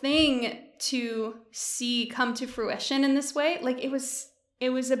beautiful thing to see come to fruition in this way. Like, it was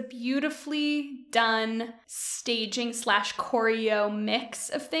a beautifully done staging / choreo mix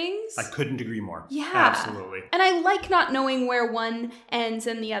of things. I couldn't agree more. Yeah. Absolutely. And I like not knowing where one ends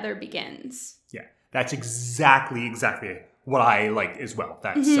and the other begins. Yeah. That's exactly what I like as well.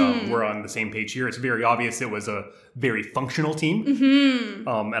 That's we're on the same page here. It's very obvious it was a very functional team.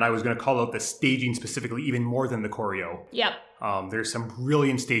 And I was going to call out the staging specifically even more than the choreo. Yep. There's some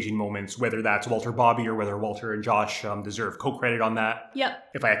brilliant staging moments, whether that's Walter Bobby or whether Walter and Josh deserve co-credit on that. Yep.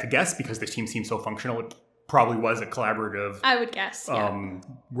 If I had to guess, because this team seems so functional, it probably was a collaborative I would guess,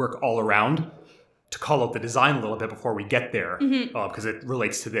 work all around. To call out the design a little bit before we get there, because it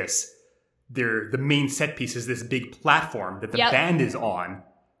relates to this. The main set piece is this big platform that the band is on,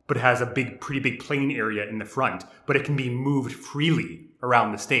 but it has a pretty big playing area in the front, but it can be moved freely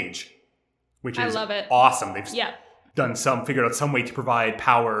around the stage, which is I love it. Awesome. They've figured out some way to provide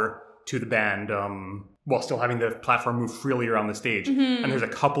power to the band while still having the platform move freely around the stage. And there's a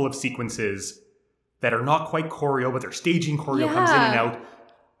couple of sequences that are not quite choreo, but their staging choreo comes in and out,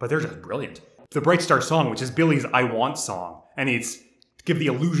 but they're just brilliant. The Bright Star song, which is Billy's I Want song, and it's to give the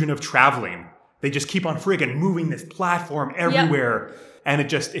illusion of traveling. They just keep on friggin' moving this platform everywhere. And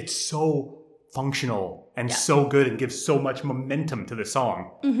it's so functional and so good and gives so much momentum to the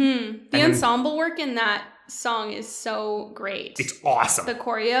song. Mm-hmm. The ensemble work in that song is so great. It's awesome. The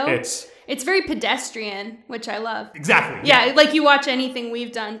choreo. It's very pedestrian, which I love. Exactly. Yeah, like you watch anything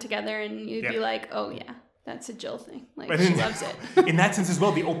we've done together and you'd be like, oh yeah, that's a Jill thing. Like, she loves it. In that sense as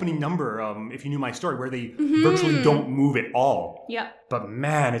well, the opening number, If You Knew My Story, where they virtually don't move at all. Yeah. But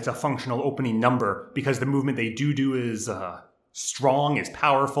man, it's a functional opening number because the movement they do is strong, is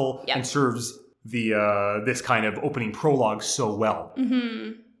powerful, and serves the this kind of opening prologue so well.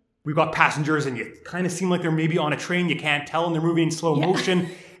 Mm-hmm. We've got passengers and you kind of seem like they're maybe on a train. You can't tell and they're moving in slow motion.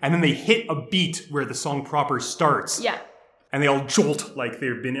 And then they hit a beat where the song proper starts. Yeah. And they all jolt like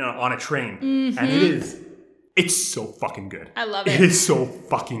they've been on a train. Mm-hmm. And it's so fucking good. I love it. It is so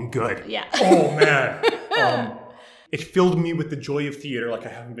fucking good. Yeah. Oh, man. It filled me with the joy of theater like I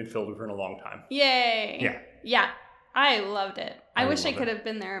haven't been filled with her in a long time. Yay. Yeah. Yeah. I loved it. I wish I could have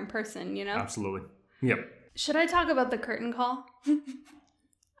been there in person, you know? Absolutely. Yep. Should I talk about the curtain call?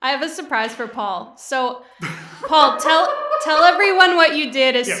 I have a surprise for Paul. So, Paul, tell everyone what you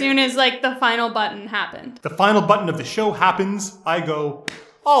did as soon as like the final button happened. The final button of the show happens. I go,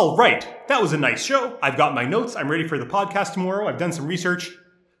 all right, that was a nice show. I've got my notes. I'm ready for the podcast tomorrow. I've done some research.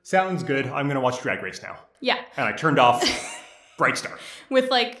 Sounds good. I'm going to watch Drag Race now. Yeah. And I turned off Bright Star. With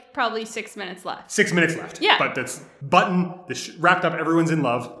like probably 6 minutes left. 6 minutes left. Yeah. But that's button, wrapped up, everyone's in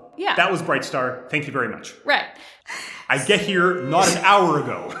love. Yeah. That was Bright Star. Thank you very much. Right. I get here not an hour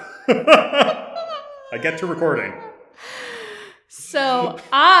ago. I get to recording. So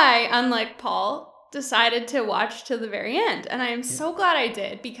I, unlike Paul, decided to watch to the very end. And I am so glad I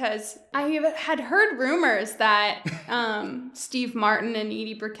did because I had heard rumors that Steve Martin and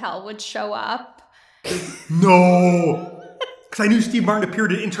Edie Brickell would show up. No! Because I knew Steve Martin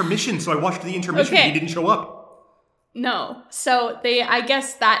appeared at intermission, so I watched the intermission and he didn't show up. No. So they, I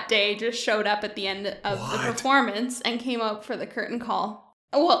guess that day, just showed up at the end of the performance and came out for the curtain call.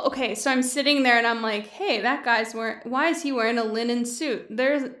 Well, okay, so I'm sitting there and I'm like, hey, that guy's why is he wearing a linen suit?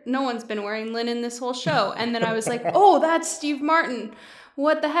 No one's been wearing linen this whole show. And then I was like, oh, that's Steve Martin.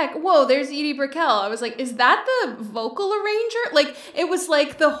 What the heck? Whoa, there's Edie Brickell. I was like, is that the vocal arranger? Like, it was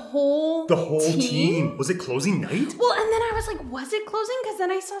like the whole team. Was it closing night? Well, and then I was like, was it closing? Because then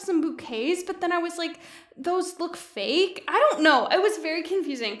I saw some bouquets, but then I was like, those look fake. I don't know. It was very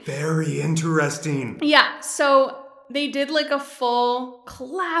confusing. Very interesting. Yeah, so they did like a full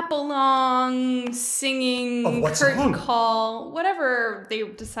clap along, singing, curtain call, whatever they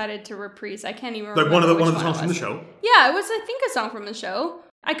decided to reprise. I can't even remember. Like one of the songs from the show? Yeah, it was, I think, a song from the show.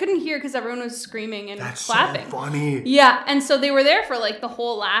 I couldn't hear because everyone was screaming and clapping. That's so funny. Yeah, and so they were there for like the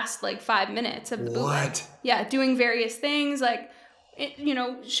whole last like 5 minutes of the bootleg. What? Yeah, doing various things like,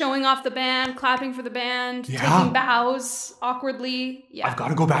 showing off the band, clapping for the band, taking bows awkwardly. Yeah, I've got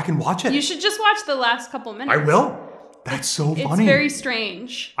to go back and watch it. You should just watch the last couple minutes. I will. That's so funny. It's very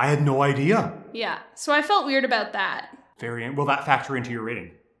strange. I had no idea. Yeah. So I felt weird about that. Will that factor into your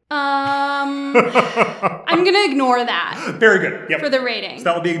rating? I'm going to ignore that. Very good. Yep. For the rating. So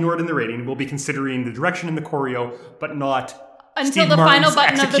that will be ignored in the rating. We'll be considering the direction in the choreo, but not until Steve the Martin's final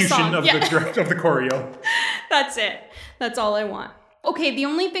button of the song. Of the choreo. That's it. That's all I want. Okay, the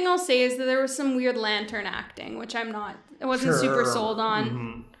only thing I'll say is that there was some weird lantern acting, which I wasn't super sold on.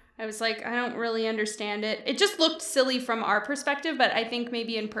 Mm-hmm. I was like, I don't really understand it. It just looked silly from our perspective, but I think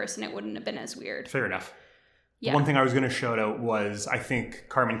maybe in person it wouldn't have been as weird. Fair enough. Yeah. One thing I was going to shout out was I think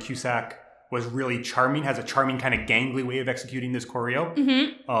Carmen Cusack was really charming, has a charming kind of gangly way of executing this choreo.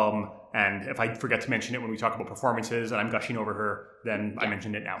 Mm-hmm. And if I forget to mention it when we talk about performances and I'm gushing over her, then I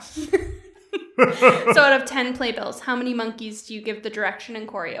mentioned it now. So out of 10 playbills, how many monkeys do you give the direction and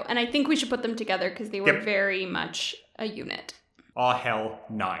choreo? And I think we should put them together because they were very much a unit. Oh, hell,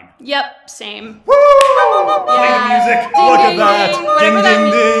 9. Yep, same. Woo! Play the music. Ding, Look ding, at that. ding. Ding,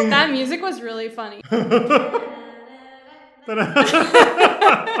 ding, ding. That music was really funny.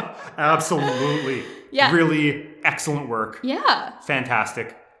 Absolutely. Yeah. Really excellent work. Yeah.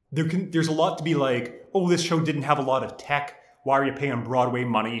 Fantastic. There's a lot to be like, oh, this show didn't have a lot of tech. Why are you paying Broadway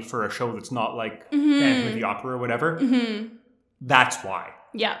money for a show that's not like Phantom of the Opera or whatever? Mm-hmm. That's why.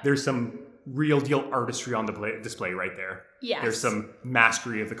 Yeah. There's some real deal artistry on the display right there. Yes. There's some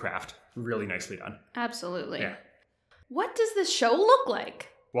mastery of the craft. Really nicely done. Absolutely. Yeah. What does this show look like?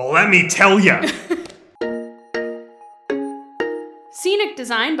 Well, let me tell you. Scenic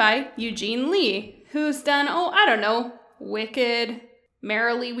design by Eugene Lee, who's done, Wicked,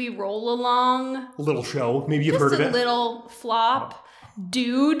 Merrily We Roll Along. A little show. Maybe you've heard of it. Just a little flop.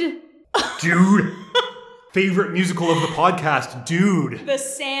 Dude. Dude. Favorite musical of the podcast, Dude. The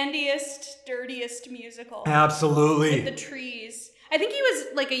sandiest, dirtiest musical. Absolutely. With the trees. I think he was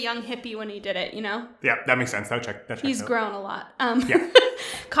like a young hippie when he did it, you know? Yeah, that makes sense. That checks He's out. grown a lot. Yeah.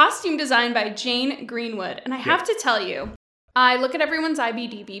 Costume design by Jane Greenwood. And I have to tell you, I look at everyone's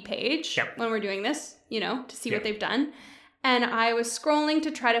IMDb page when we're doing this, you know, to see what they've done. And I was scrolling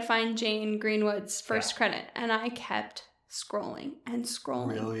to try to find Jane Greenwood's first credit. And I kept scrolling and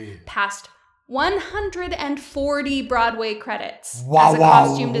scrolling past 140 Broadway credits as a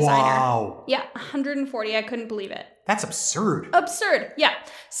costume designer. Wow. Yeah, 140. I couldn't believe it. That's absurd. Absurd, yeah.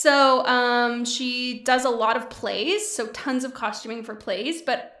 So she does a lot of plays, so tons of costuming for plays,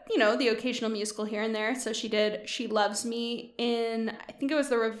 but, you know, the occasional musical here and there. So she did She Loves Me in, I think it was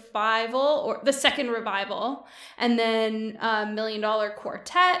the revival, or the second revival, and then $1 Million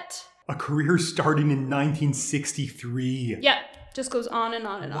Quartet. A career starting in 1963. Yeah, just goes on and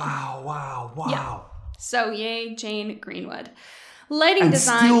on and on. Wow. Yeah. So yay, Jane Greenwood. Lighting And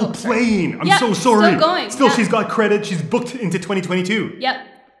design. still playing. I'm so sorry. Still going. Still, she's got credit. She's booked into 2022. Yep.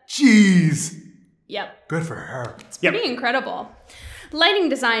 Jeez. Yep. Good for her. It's pretty incredible. Lighting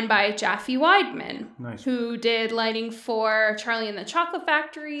design by Jaffe Weidman, who did lighting for Charlie and the Chocolate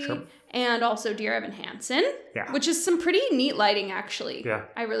Factory and also Dear Evan Hansen, which is some pretty neat lighting, actually. Yeah.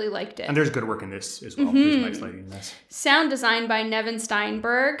 I really liked it. And there's good work in this as well. There's nice lighting in this. Sound design by Nevin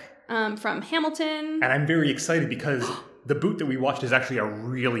Steinberg from Hamilton. And I'm very excited because the boot that we watched is actually a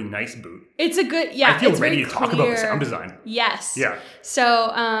really nice boot. It's a good, I feel ready to talk about the sound design. Yes. Yeah.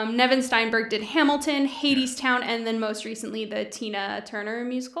 So Nevin Steinberg did Hamilton, Hadestown, and then most recently the Tina Turner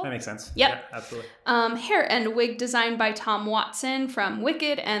musical. That makes sense. Yep. Yeah, absolutely. Hair and wig design by Tom Watson from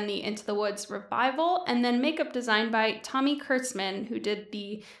Wicked and the Into the Woods revival. And then makeup design by Tommy Kurtzman, who did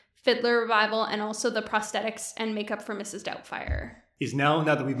the Fiddler revival and also the prosthetics and makeup for Mrs. Doubtfire. Is now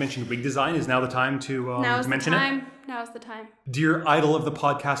that we've mentioned wig design, is now the time to mention it? Now's the time. Dear idol of the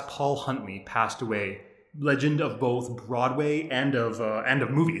podcast, Paul Huntley, passed away. Legend of both Broadway and of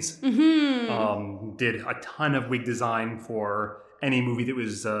movies. Mm-hmm. Did a ton of wig design for any movie that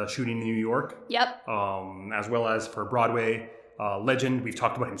was shooting in New York. Yep. As well as for Broadway. Legend, we've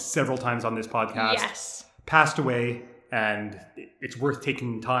talked about him several times on this podcast. Yes. Passed away, and it's worth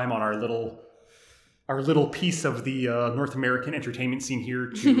taking time on our little piece of the North American entertainment scene here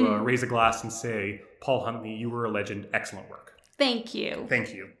to raise a glass and say, Paul Huntley, you were a legend. Excellent work. Thank you.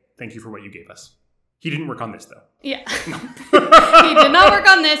 Thank you. Thank you for what you gave us. He didn't work on this, though. Yeah. No. He did not work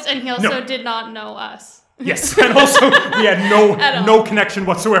on this, and he also did not know us. Yes, and also we had no connection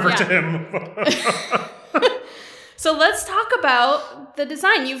whatsoever to him. So let's talk about the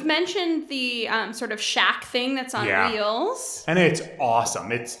design. You've mentioned the sort of shack thing that's on wheels. And it's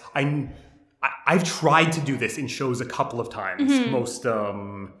awesome. I've tried to do this in shows a couple of times.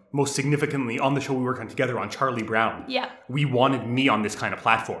 Mm-hmm. Most significantly on the show we worked on together on Charlie Brown. Yeah. We wanted me on this kind of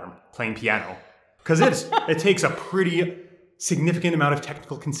platform playing piano. Because it takes a pretty significant amount of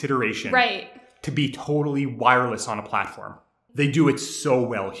technical consideration to be totally wireless on a platform. They do it so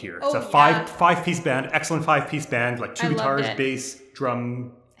well here. It's a five-piece band, excellent five-piece band, like two guitars, bass,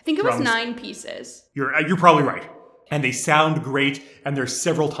 drum. I think it was 9 pieces. You're probably right. And they sound great, and there's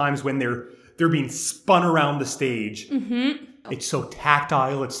several times when they're being spun around the stage. Mm-hmm. It's so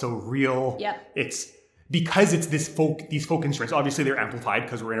tactile, it's so real. Yep. It's because it's these folk instruments. Obviously, they're amplified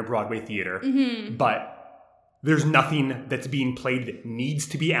because we're in a Broadway theater. Mm-hmm. But there's nothing that's being played that needs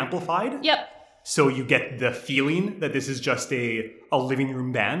to be amplified. Yep. So you get the feeling that this is just a living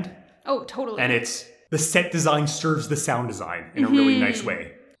room band. Oh, totally. And the set design serves the sound design in a really nice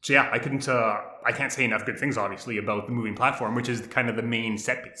way. So yeah, I can't say enough good things, obviously, about the moving platform, which is kind of the main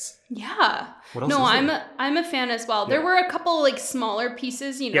set piece. Yeah. What else is there? I'm a fan as well. Yeah. There were a couple like smaller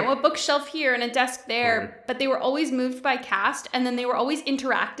pieces, a bookshelf here and a desk there, but they were always moved by cast, and then they were always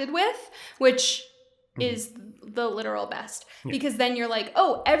interacted with, which is the literal best. Yeah. Because then you're like,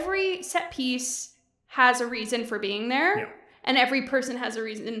 oh, every set piece has a reason for being there, and every person has a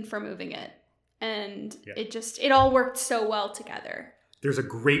reason for moving it. And it all worked so well together. There's a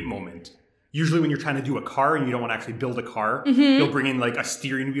great moment. Usually when you're trying to do a car and you don't want to actually build a car, you'll bring in like a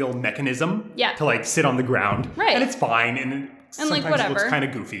steering wheel mechanism to like sit on the ground. Right. And it's fine. And sometimes like whatever. It looks kind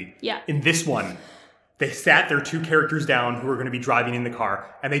of goofy. Yeah. In this one, they sat their 2 characters down who were going to be driving in the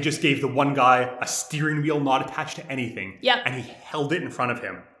car, and they just gave the one guy a steering wheel not attached to anything. Yeah. And he held it in front of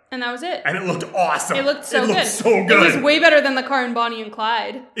him. And that was it. And it looked awesome. It looked so good. It was way better than the car in Bonnie and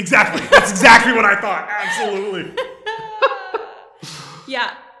Clyde. Exactly. That's exactly what I thought. Absolutely.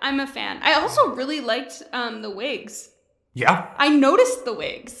 Yeah, I'm a fan. I also really liked the wigs. Yeah? I noticed the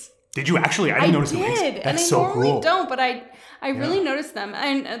wigs. Did you actually? I didn't notice the wigs. That's so cool. And I normally don't, but I really noticed them.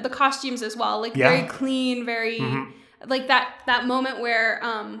 And the costumes as well. Like very clean, very... like that moment where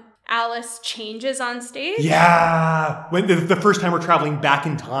Alice changes on stage. Yeah. When the first time we're traveling back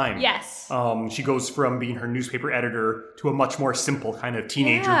in time. Yes. She goes from being her newspaper editor to a much more simple kind of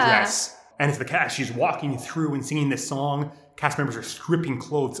teenager dress. And it's the cast. She's walking through and singing this song. Cast members are stripping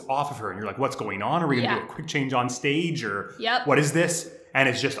clothes off of her. And you're like, what's going on? Are we going to do a quick change on stage? Or what is this? And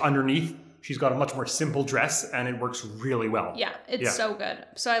it's just underneath. She's got a much more simple dress. And it works really well. Yeah, it's so good.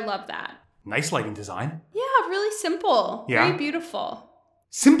 So I love that. Nice lighting design. Yeah, really simple. Yeah. Very beautiful.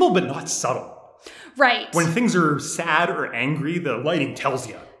 Simple but not subtle. Right. When things are sad or angry, the lighting tells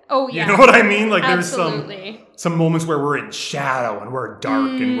you. Oh, yeah. You know what I mean? Like Absolutely. There's some moments where we're in shadow and we're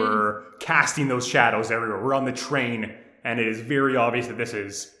dark and we're casting those shadows everywhere. We're on the train and it is very obvious that this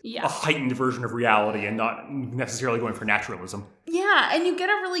is a heightened version of reality and not necessarily going for naturalism. Yeah, and you get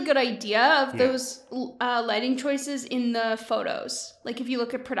a really good idea of those lighting choices in the photos. Like if you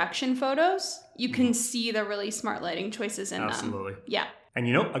look at production photos, you can see the really smart lighting choices in them. Absolutely. Yeah. And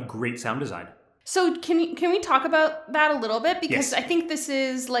you know, a great sound design. So can we talk about that a little bit? Because Yes. I think this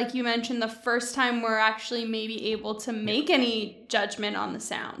is, like you mentioned, the first time we're actually maybe able to make any judgment on the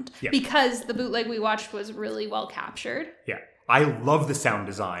sound. Yeah. Because the bootleg we watched was really well captured. Yeah. I love the sound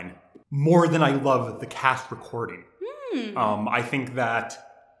design more than I love the cast recording. I think that,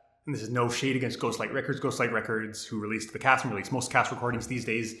 and this is no shade against Ghostlight Records. Ghostlight Records, who released the cast and release most cast recordings these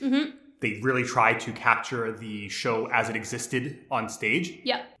days, they really try to capture the show as it existed on stage.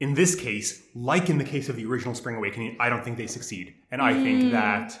 Yeah. In this case, like in the case of the original Spring Awakening, I don't think they succeed. And I think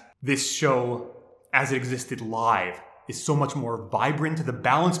that this show, as it existed live, is so much more vibrant. The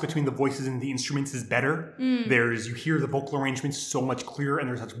balance between the voices and the instruments is better. You hear the vocal arrangements so much clearer, and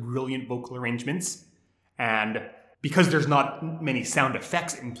there's such brilliant vocal arrangements. And because there's not many sound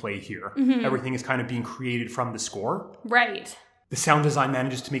effects in play here, everything is kind of being created from the score. Right. The sound design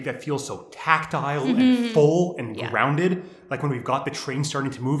manages to make that feel so tactile and full and grounded. Like when we've got the train starting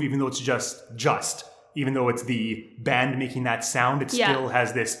to move, even though it's even though it's the band making that sound, it still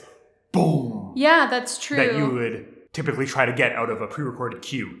has this boom. Yeah, that's true. That you would typically try to get out of a pre-recorded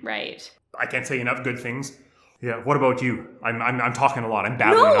cue. Right. I can't say enough good things. Yeah. What about you? I'm talking a lot. I'm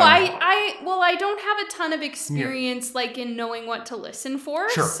babbling. No, I don't have a ton of experience like in knowing what to listen for.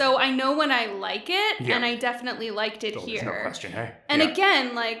 Sure. So I know when I like it, and I definitely liked it here. There's no question, hey? And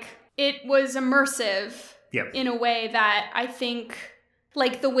again, like it was immersive Yep. in a way that I think,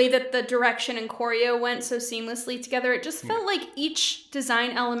 like the way that the direction and choreo went so seamlessly together, it just felt like each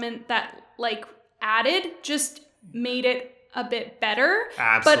design element that like added just made it a bit better.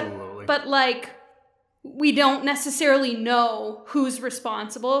 Absolutely. But like, we don't necessarily know who's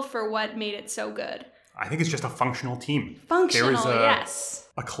responsible for what made it so good. I think it's just a functional team. Yes.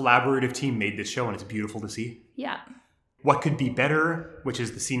 A collaborative team made this show, and it's beautiful to see. Yeah. What could be better, which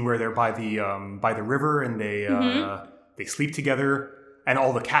is the scene where they're by the river and they sleep together, and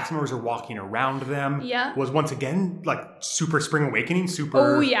all the cast members are walking around them. Yeah. Was once again like super Spring Awakening. Super.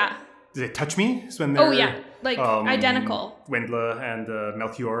 Oh yeah. Does it touch me? It's when they're, like identical. Wendla and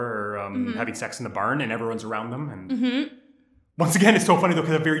Melchior are having sex in the barn, and everyone's around them. And once again, it's so funny though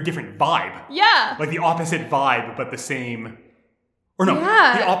because a very different vibe. Yeah. Like the opposite vibe, but the same. Or no,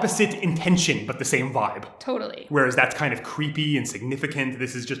 the opposite intention, but the same vibe. Totally. Whereas that's kind of creepy and significant.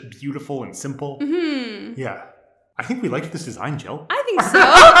 This is just beautiful and simple. Yeah. I think we liked this design, Jill. I think so.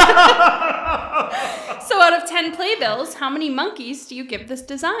 So out of 10 playbills, how many monkeys do you give this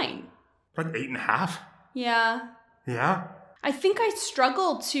design? Like 8.5. Yeah. Yeah. I think I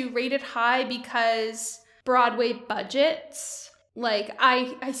struggled to rate it high because Broadway budgets, like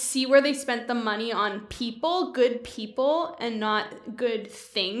I see where they spent the money on good people, and not good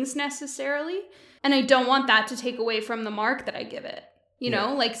things necessarily. And I don't want that to take away from the mark that I give it. You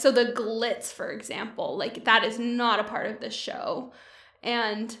know, like, so the glitz, for example, like that is not a part of this show.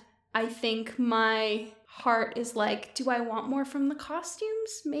 And I think my heart is like, do I want more from the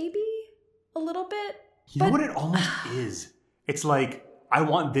costumes? Maybe a little bit. You know what it almost is? It's like, I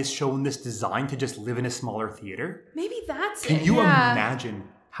want this show and this design to just live in a smaller theater. Maybe that's Can you imagine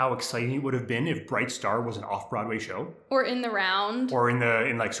how exciting it would have been if Bright Star was an off-Broadway show? Or in the round. Or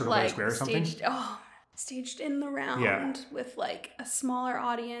in like Circle Line Square or something? Staged in the round with like a smaller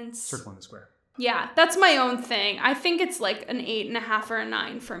audience. Circle in the Square. Yeah, that's my own thing. I think it's like an 8.5 or a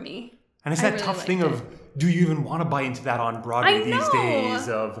 9 for me. And it's that really tough thing of, do you even want to buy into that on Broadway these days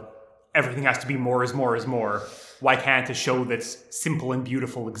of everything has to be more is more is more? Why can't a show that's simple and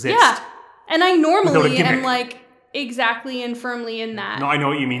beautiful exist? Yeah, and I normally am like exactly and firmly in that. No, I know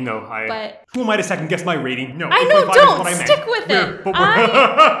what you mean though. Who am I to second guess my rating? No, I know, don't stick with it.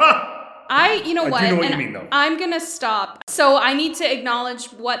 You know I what? do know what you And mean, though. I'm going to stop. So I need to acknowledge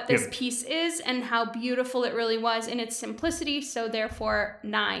what this Yeah. piece is and how beautiful it really was in its simplicity. So therefore,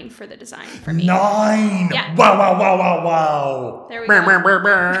 9 for the design for me. 9! Yeah. Wow. There we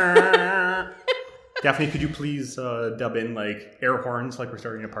go. Daphne, could you please dub in like air horns like we're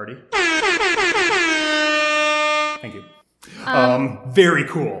starting a party? Thank you. Very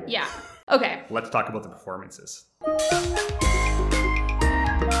cool. Yeah. Okay. Let's talk about the performances.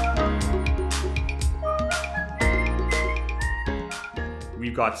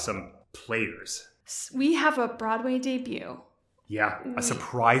 We've got some players. We have a Broadway debut. Yeah, a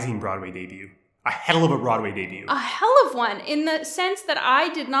surprising Broadway debut. A hell of a Broadway debut. A hell of one, in the sense that I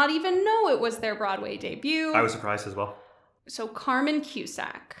did not even know it was their Broadway debut. I was surprised as well. So Carmen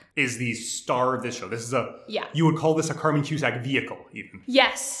Cusack. Is the star of this show. This is Yeah. You would call this a Carmen Cusack vehicle, even.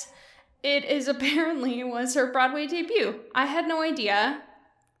 Yes. It is apparently was her Broadway debut. I had no idea.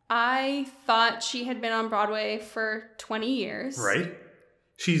 I thought she had been on Broadway for 20 years. Right?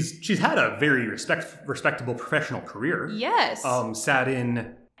 She's had a very respectable professional career. Yes. Sat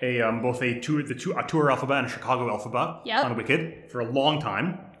in both a tour Alphaba and a Chicago Alphaba Yep. on Wicked for a long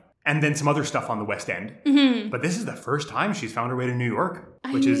time, and then some other stuff on the West End. Mm-hmm. But this is the first time she's found her way to New York,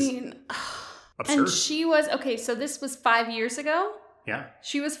 which is absurd. And she was, okay, so this was 5 years ago. Yeah,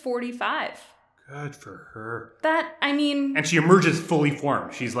 She was 45. good for her. That, I mean, And she emerges fully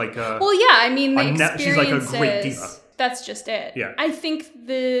formed. She's like well, yeah, I mean, the she's like a experiences, great diva. that's just it. Yeah. I think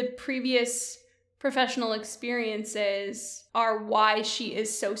the previous professional experiences are why she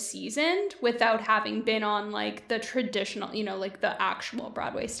is so seasoned without having been on like the traditional, like the actual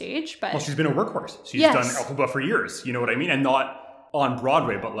Broadway stage. But Well, she's been a workhorse. She's Yes. done Alphaba for years. You know what I mean? And not on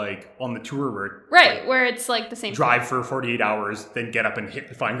Broadway, but like on the tour where right, where it's like the same drive for 48 hours, then get up and hit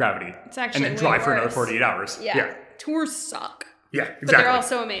Defying Gravity. It's actually and then way drive for another worse. 48 hours. Yeah. Tours suck. Yeah, But exactly. they're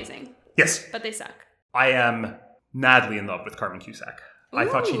also amazing. Yes. But they suck. I am madly in love with Carmen Cusack. I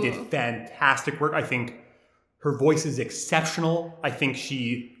thought she did Ooh. fantastic work. I think her voice is exceptional. I think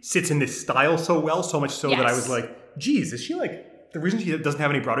she sits in this style so well, so much so that I Yes. was like, geez, is she like, the reason she doesn't have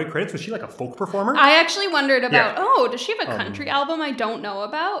any Broadway credits, was she like a folk performer? I actually wondered about, Yeah. does she have a country album I don't know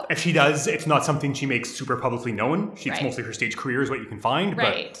about? If she does, it's not something she makes super publicly known. It's Right. mostly her stage career is what you can find,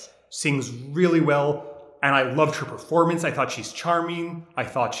 Right. but sings really well. And I loved her performance. I thought she's charming. I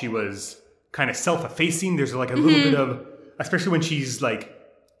thought she was kind of self-effacing. There's like a little Mm-hmm. bit of, especially when she's like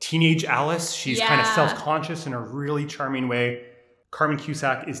teenage Alice, she's kind of Yeah. self-conscious in a really charming way. Carmen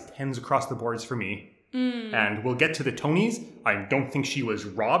Cusack is 10s across the boards for me. Mm. And we'll get to the Tonys. I don't think she was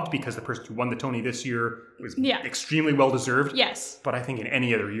robbed because the person who won the Tony this year was Yeah. extremely well deserved. Yes. But I think in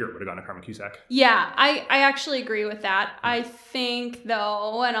any other year it would have gone to Carmen Cusack. Yeah, I actually agree with that. I think,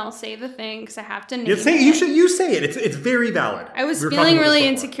 though, and I'll say the thing because I have to name You say, it. you say it. It's very valid. I was We were feeling talking about really this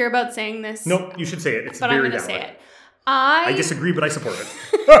before. insecure about saying this. Nope, you should say it. It's but I'm very going to valid. say it. I disagree, but I support it.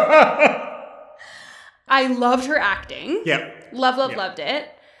 I loved her acting. Yeah. Loved it.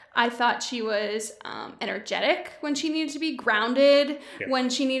 I thought she was energetic when she needed to be, grounded Yeah. when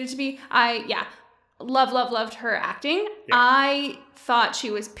she needed to be. Loved her acting. Yeah. I thought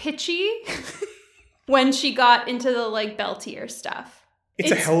she was pitchy when she got into the like beltier stuff. It's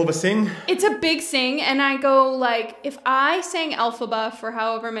a hell of a sing. It's a big sing, and I go like, if I sang Elphaba for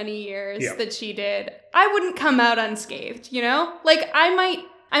however many years Yeah. that she did, I wouldn't come out unscathed, Like I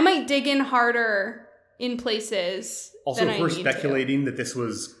might dig in harder in places. Also, than if we're I need to. speculating that this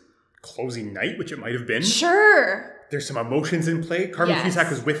was closing night, which it might have been, Sure. there's some emotions in play. Carmen Yes. Cusack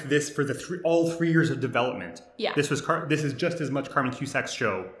was with this for all 3 years of development. Yeah. This is just as much Carmen Cusack's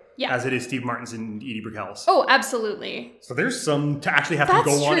show Yeah. as it is Steve Martin's and Edie Brickell's. Oh, absolutely. So there's some to actually have That's to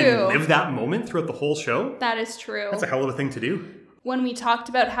go on true. and live that moment throughout the whole show. That is true. That's a hell of a thing to do. When we talked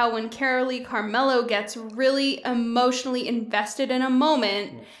about how when Carolee Carmello gets really emotionally invested in a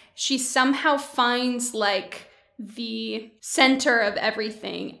moment, she somehow finds like the center of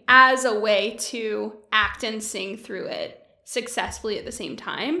everything as a way to act and sing through it successfully at the same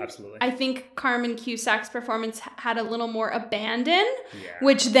time. Absolutely. I think Carmen Cusack's performance had a little more abandon, Yeah.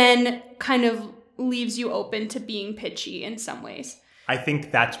 which then kind of leaves you open to being pitchy in some ways. I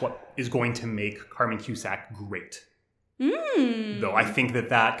think that's what is going to make Carmen Cusack great. Though I think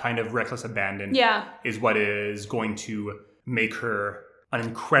that kind of reckless abandon Yeah. is what is going to make her an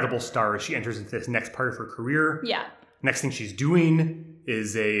incredible star as she enters into this next part of her career. Yeah. Next thing she's doing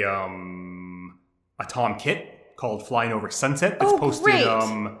is a Tom Kit called Flying Over Sunset that's Oh, posted great.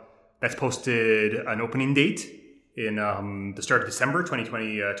 that's posted an opening date in the start of December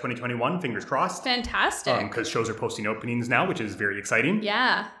 2021, fingers crossed. Fantastic. Because shows are posting openings now, which is very exciting.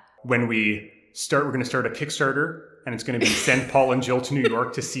 Yeah. When we start, we're going to start a Kickstarter and it's going to be send Paul and Jill to New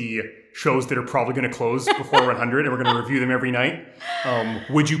York to see shows that are probably going to close before 100, and we're going to review them every night.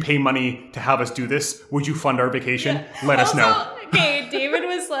 Would you pay money to have us do this? Would you fund our vacation? Yeah. Let us know. Okay, David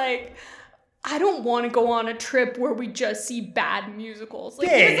was like, I don't want to go on a trip where we just see bad musicals. Like,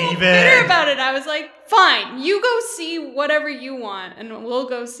 he was all bitter about it. I was like, fine, you go see whatever you want, and we'll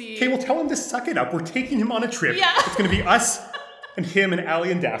go see. Okay, well, tell him to suck it up. We're taking him on a trip. Yeah. It's going to be us and him and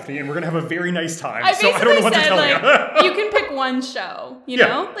Allie and Daphne, and we're going to have a very nice time. I So I don't know what to tell you. You can pick one show, you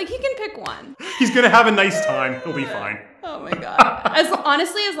know? Like, he can pick one. He's going to have a nice time. He'll be fine. Oh my God.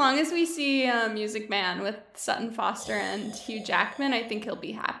 Honestly, as long as we see Music Man with Sutton Foster and Hugh Jackman, I think he'll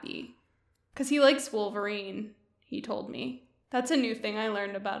be happy. Because he likes Wolverine, he told me. That's a new thing I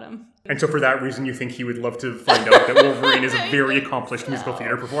learned about him. And so for that reason, you think he would love to find out that Wolverine is a very accomplished musical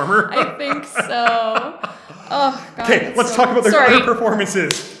theater performer? I think so. Oh, God. Okay, let's talk about their other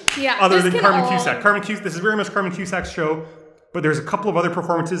performances. Yeah. Other than Carmen Cusack. Carmen Cusack, this is very much Carmen Cusack's show, but there's a couple of other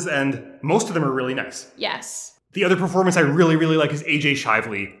performances, and most of them are really nice. Yes. The other performance I really, really like is AJ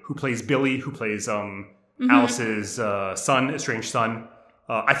Shively, who plays Billy, who plays Alice's son, estranged son.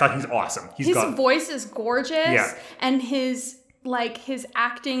 I thought he's awesome. His voice is gorgeous, and his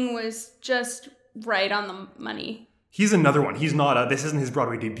acting was just right on the money. He's another one. He's not this isn't his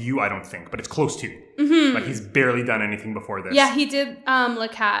Broadway debut, I don't think, but it's close to. Mm-hmm. Like, he's barely done anything before this. Yeah, he did La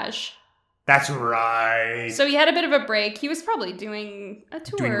Cage. That's right. So he had a bit of a break. He was probably doing a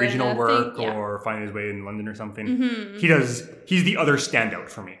tour. Doing regional work or finding his way in London or something. Mm-hmm. He's the other standout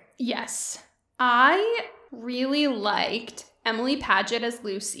for me. Yes. I really liked Emily Paget as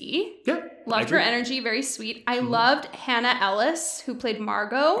Lucy. Yeah. Loved her energy, very sweet. I loved Hannah Ellis, who played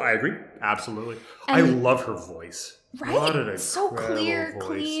Margot. I agree. Absolutely. I love her voice. Right? What an so clear, voice.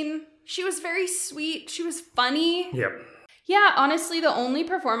 Clean. She was very sweet. She was funny. Yep. Yeah, honestly, the only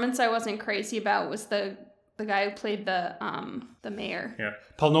performance I wasn't crazy about was the guy who played the mayor. Yeah.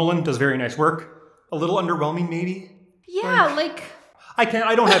 Paul Nolan does very nice work. A little underwhelming, maybe. Yeah,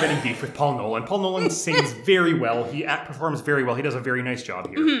 I don't have any beef with Paul Nolan. Paul Nolan sings very well. He performs very well. He does a very nice job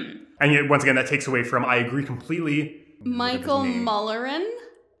here. Mm-hmm. And yet, once again, that takes away from, I agree completely. Michael Mullerin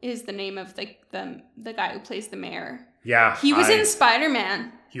is the name of the guy who plays the mayor. Yeah. He was in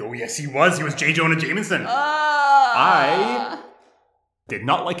Spider-Man. Oh, yes, he was. He was J. Jonah Jameson. I did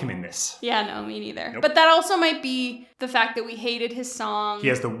not like him in this. Yeah, no, me neither. Nope. But that also might be the fact that we hated his song. He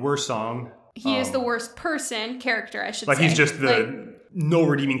has the worst song. He is the worst character, I should say. He's just no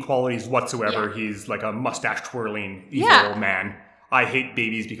redeeming qualities whatsoever. Yeah. He's like a mustache twirling evil man. I hate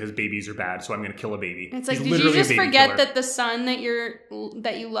babies because babies are bad, so I'm going to kill a baby. It's like, did you just forget that the son that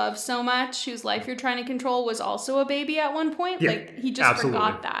you love so much, whose life you're trying to control, was also a baby at one point? Yeah, he just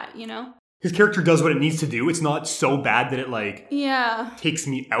forgot that, you know? His character does what it needs to do. It's not so bad that it takes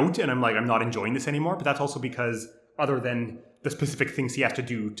me out and I'm not enjoying this anymore. But that's also because other than the specific things he has to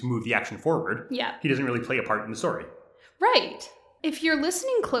do to move the action forward, he doesn't really play a part in the story. Right. If you're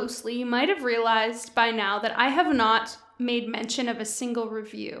listening closely, you might have realized by now that I have not made mention of a single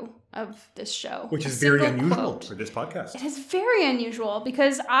review of this show. Which is very unusual for this podcast. It is very unusual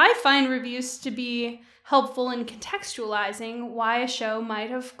because I find reviews to be helpful in contextualizing why a show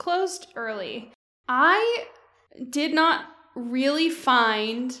might have closed early. I did not really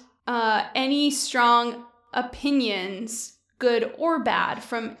find any strong opinions, good or bad,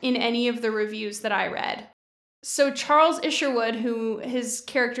 in any of the reviews that I read. So Charles Isherwood, who has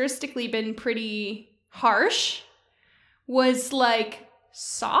characteristically been pretty harsh, was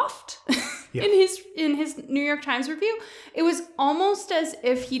soft in his New York Times review. It was almost as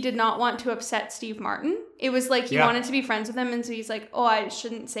if he did not want to upset Steve Martin. It was like he wanted to be friends with him, and so he's like, oh, I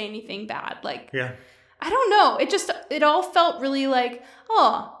shouldn't say anything bad. I don't know. It all felt really like,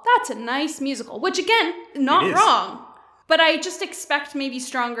 oh, that's a nice musical, which again, not wrong. But I just expect maybe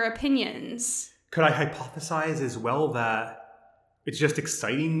stronger opinions. Could I hypothesize as well that it's just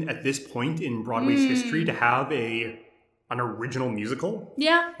exciting at this point in Broadway's history to have an original musical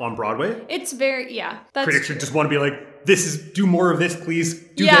on Broadway? It's very, that's critics true. should just want to be like, do more of this, please.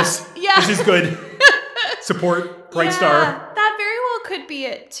 Do this. Yeah. This is good. Support Bright Star. That very well could be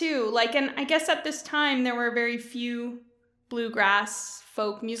it too. And I guess at this time there were very few bluegrass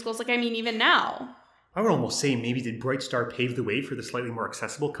folk musicals. Even now. I would almost say maybe did Bright Star pave the way for the slightly more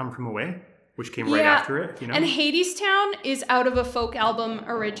accessible Come From Away, which came right after it, And Hadestown is out of a folk album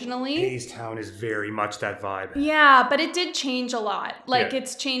originally. Hadestown is very much that vibe. Yeah, but it did change a lot.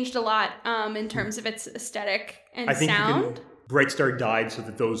 It's changed a lot in terms of its aesthetic and sound. Bright Star died so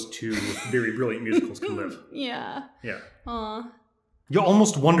that those two very brilliant musicals can live. Yeah. Yeah. Aw. You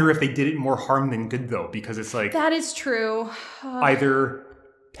almost wonder if they did it more harm than good, though, because it's that is true. Either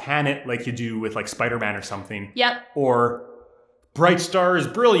pan it like you do with like Spider-Man or something. Yep. Or Bright Star is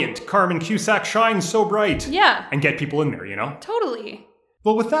brilliant. Carmen Cusack shines so bright. Yeah. And get people in there, you know? Totally.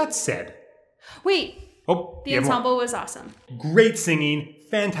 Well, with that said... Wait. Oh, the ensemble was awesome. Great singing.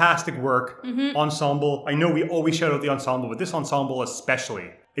 Fantastic work. Ensemble. I know we always shout out the ensemble, but this ensemble especially.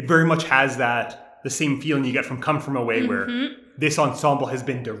 It very much has the same feeling you get from Come From Away, where this ensemble has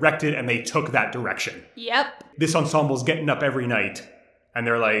been directed and they took that direction. Yep. This ensemble's getting up every night and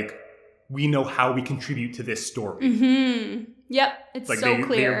they're like, we know how we contribute to this story. Yep. It's like so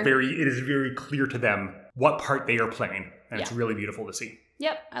clear. It is very clear to them what part they are playing. And it's really beautiful to see.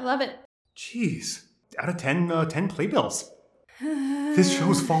 Yep. I love it. Jeez. Out of 10 playbills. This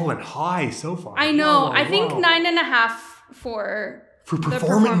show's fallen high so far. I know. Wow, I think wow. 9.5 for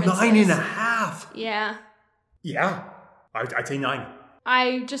performing the 9.5. Yeah. Yeah. I'd say 9.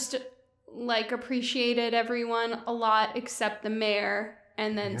 I just appreciated everyone a lot except the mayor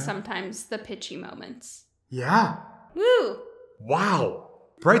and then sometimes the pitchy moments. Yeah. Woo! Wow.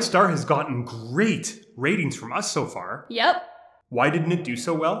 Bright Star has gotten great ratings from us so far. Yep. Why didn't it do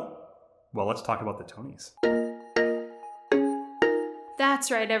so well? Well, let's talk about the Tonys.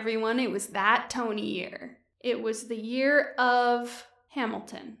 That's right, everyone. It was that Tony year. It was the year of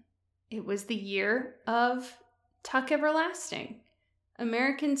Hamilton. It was the year of Tuck Everlasting,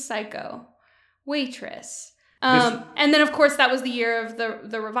 American Psycho, Waitress. And then, of course, that was the year of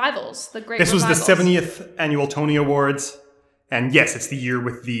the revivals, the great This revivals. was the 70th annual Tony Awards. And yes, it's the year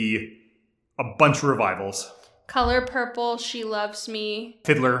with a bunch of revivals. Color Purple, She Loves Me.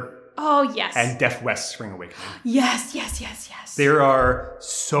 Fiddler. Oh, yes. And Deaf West Spring Awakening. Yes. There are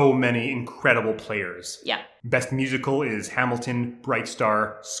so many incredible players. Yeah. Best musical is Hamilton, Bright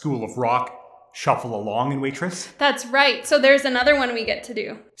Star, School of Rock, Shuffle Along, and Waitress. That's right. So there's another one we get to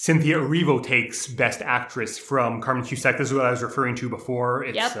do. Cynthia Erivo takes Best Actress from Carmen Cusack. This is what I was referring to before.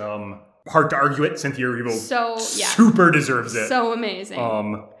 It's hard to argue it. Cynthia Erivo super deserves it. So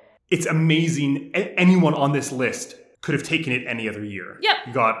amazing. It's amazing. Anyone on this list could have taken it any other year. Yep.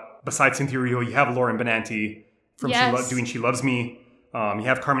 You got, besides Cynthia Erivo, you have Lauren Benanti from doing She Loves Me. You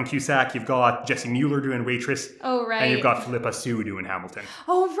have Carmen Cusack. You've got Jessie Mueller doing Waitress. Oh, right. And you've got Philippa Sue doing Hamilton.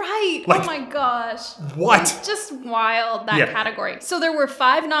 Oh, right. Like, oh, my gosh. What? It's just wild, that category. So there were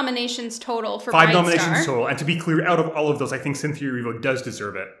 5 nominations total for Five Bright nominations Star. total. And to be clear, out of all of those, I think Cynthia Erivo does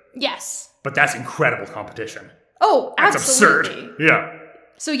deserve it. Yes. But that's incredible competition. Oh, That's absolutely. absurd. Yeah.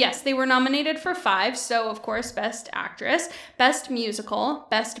 So yes, they were nominated for 5. So, of course, Best Actress, Best Musical,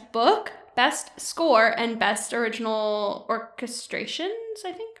 Best Book, Best Score, and Best Original Orchestrations,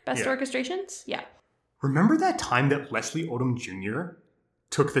 I think. Best Orchestrations? Yeah. Remember that time that Leslie Odom Jr.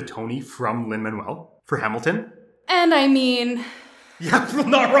 took the Tony from Lin-Manuel for Hamilton? And I mean... Yeah,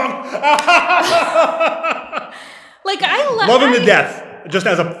 not wrong. Love him to death. Just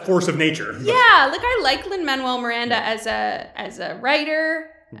as a force of nature. Yeah, I like Lin-Manuel Miranda as a writer,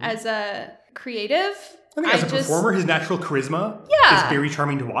 as a creative. I think as a performer, his natural charisma is very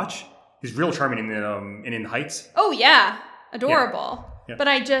charming to watch. He's real charming in the Heights. Oh, yeah. Adorable. Yeah. But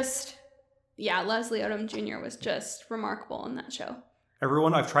Leslie Odom Jr. was just remarkable in that show.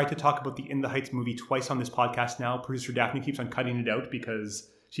 Everyone, I've tried to talk about the In the Heights movie twice on this podcast now. Producer Daphne keeps on cutting it out because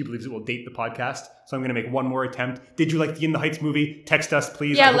she believes it will date the podcast. So I'm going to make one more attempt. Did you like the In the Heights movie? Text us,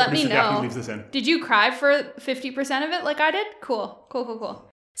 please. Yeah, I hope let me Producer know. Daphne leaves this in. Did you cry for 50% of it like I did? Cool.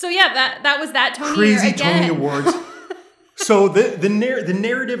 So yeah, that was that Tony Crazy year again. Tony Awards. So the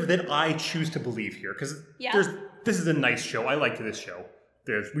narrative that I choose to believe here, because this is a nice show. I liked this show.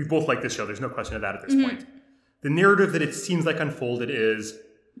 We both like this show. There's no question of that at this point. The narrative that it seems like unfolded is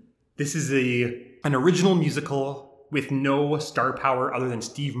this is an original musical with no star power other than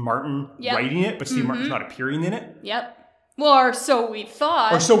Steve Martin writing it, but Steve Martin's not appearing in it. Yep. Well, or so we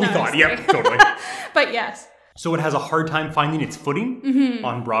thought. Yep, totally. But yes. So it has a hard time finding its footing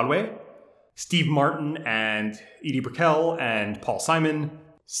on Broadway. Steve Martin and Edie Brickell and Paul Simon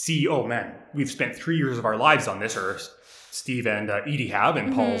see, oh man, we've spent 3 years of our lives on this, or Steve and Edie have,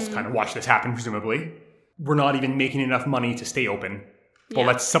 and Paul's kind of watched this happen, presumably. We're not even making enough money to stay open. Well,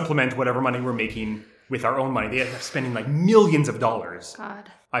 let's supplement whatever money we're making with our own money. They end up spending like millions of dollars.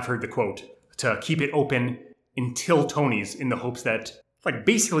 God. I've heard the quote, to keep it open until Tony's in the hopes that,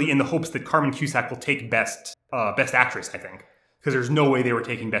 basically in the hopes that Carmen Cusack will take Best Actress, I think. Because there's no way they were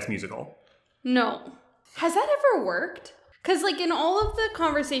taking Best Musical. No. Has that ever worked? Because in all of the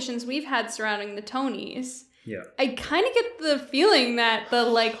conversations we've had surrounding the Tonys, I kind of get the feeling that the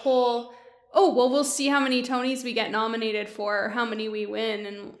whole... oh, well, we'll see how many Tonys we get nominated for, or how many we win.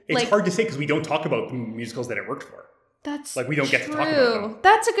 And it's hard to say because we don't talk about the musicals that it worked for. That's we don't get to talk about them.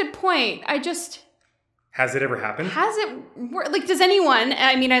 That's a good point. Has it ever happened? Has it worked? Like, does anyone,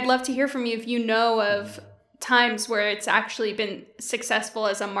 I mean, I'd love to hear from you if you know of times where it's actually been successful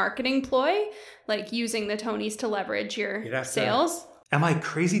as a marketing ploy, like using the Tonys to leverage your sales. Am I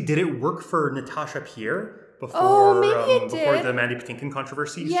crazy? Did it work for Natasha Pierre before, maybe it before did. the Mandy Patinkin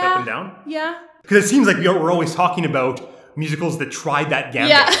controversy shut them down? Yeah. Because it seems like we're always talking about musicals that tried that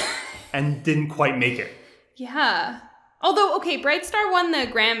gambit and didn't quite make it. Yeah. Although, okay, Bright Star won the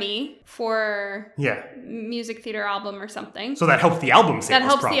Grammy for music theater album or something. So that helped the album sales. That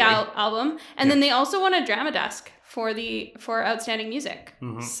helps probably. the album. And then they also won a Drama Desk for outstanding music.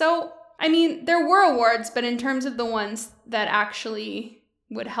 Mm-hmm. So, I mean, there were awards, but in terms of the ones that actually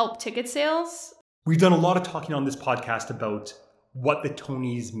would help ticket sales. We've done a lot of talking on this podcast about what the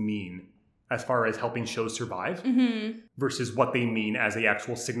Tonys mean as far as helping shows survive versus what they mean as a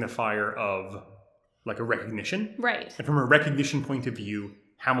actual signifier of like a recognition. Right. And from a recognition point of view,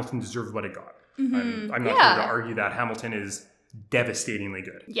 Hamilton deserved what it got. I'm not here to argue that Hamilton is devastatingly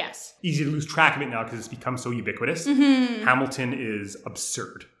good. Yes. Easy to lose track of it now because it's become so ubiquitous. Hamilton is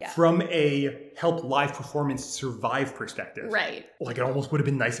absurd. Yeah. From a help live performance survive perspective. Right. Like it almost would have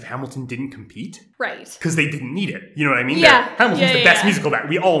been nice if Hamilton didn't compete. Right. Because they didn't need it. You know what I mean? Yeah. Hamilton's the best musical that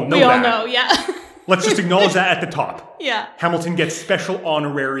we all know. We all know, yeah. Let's just acknowledge that at the top. Yeah. Hamilton gets special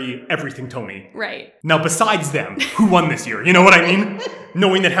honorary everything Tony. Right. Now, besides them, who won this year? You know what I mean?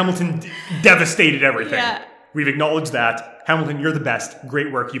 Knowing that Hamilton devastated everything. Yeah. We've acknowledged that. Hamilton, you're the best.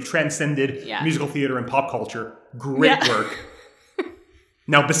 Great work. You've transcended musical theater and pop culture. Great work.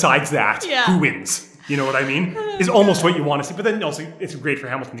 Now, besides that, who wins? You know what I mean? Is almost what you want to see. But then also, it's great for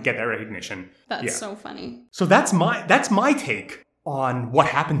Hamilton to get that recognition. That's so funny. So that's my take on what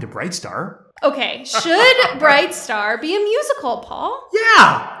happened to Bright Star. Okay, should Bright Star be a musical, Paul?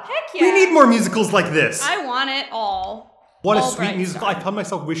 Yeah! Heck yeah. We need more musicals like this. I want it all. What all a sweet musical. I found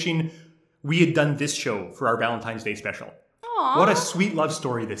myself wishing we had done this show for our Valentine's Day special. Aww. What a sweet love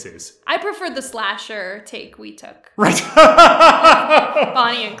story this is. I prefer the slasher take we took. Right.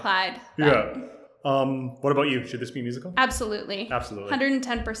 Bonnie and Clyde. Yeah. What about you? Should this be a musical? Absolutely.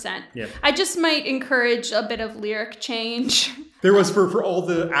 110%. Yeah. I just might encourage a bit of lyric change. There was, for all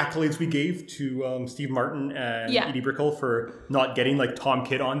the accolades we gave to Steve Martin and Edie Brickell for not getting like Tom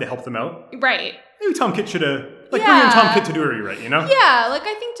Kitt on to help them out. Right. Maybe Tom Kitt should have bring in Tom Kitt to do it right, you know? Yeah, like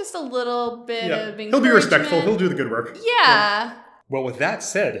I think just a little bit of encouragement. He'll be respectful. He'll do the good work. Yeah. Well, with that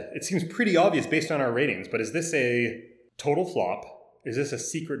said, it seems pretty obvious based on our ratings, but is this a total flop? Is this a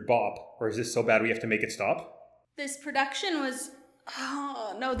secret bop? Or is this so bad we have to make it stop? This production was...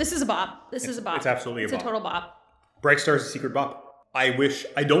 Oh, no, this is a bop. This is a bop. It's absolutely a bop. It's a total bop. Bright Star is a secret bop. I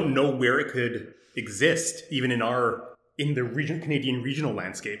don't know where it could exist, even in the Canadian regional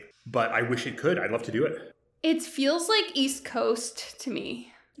landscape, but I wish it could. I'd love to do it. It feels like East Coast to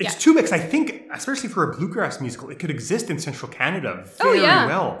me. It's too mixed. I think, especially for a bluegrass musical, it could exist in Central Canada very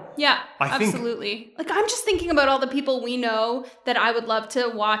well. Yeah, absolutely. Like, I'm just thinking about all the people we know that I would love to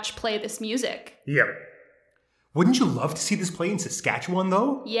watch play this music. Yeah. Wouldn't you love to see this play in Saskatchewan,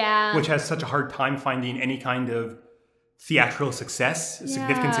 though? Yeah. Which has such a hard time finding any kind of theatrical success,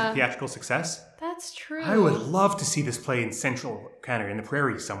 significant theatrical success. That's true. I would love to see this play in Central Canada, in the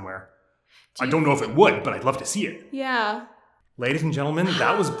prairies somewhere. I don't know if it would, but I'd love to see it. Yeah. Ladies and gentlemen,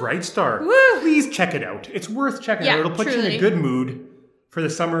 that was Bright Star. Woo! Please check it out. It's worth checking out. It'll put you in a good mood for the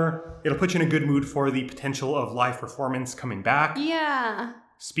summer. It'll put you in a good mood for the potential of live performance coming back. Yeah.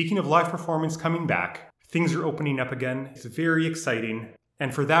 Speaking of live performance coming back, things are opening up again. It's very exciting.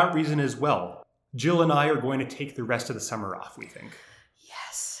 And for that reason as well, Jill and I are going to take the rest of the summer off, we think.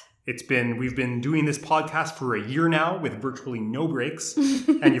 Yes. We've been doing this podcast for a year now with virtually no breaks.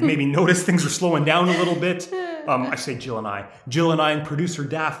 And you've maybe noticed things are slowing down a little bit. I say Jill and I. Jill and I and producer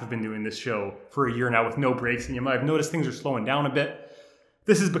Daff have been doing this show for a year now with no breaks. And you might have noticed things are slowing down a bit.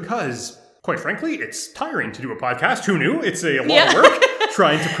 This is because, quite frankly, it's tiring to do a podcast. Who knew? It's a lot of work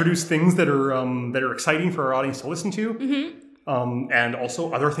trying to produce things that are exciting for our audience to listen to. Mm-hmm. And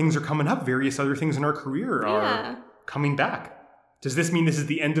also other things are coming up. Various other things in our career are coming back. Does this mean this is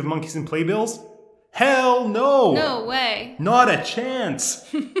the end of Monkeys and Playbills? Hell no! No way. Not a chance.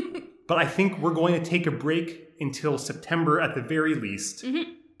 But I think we're going to take a break until September at the very least.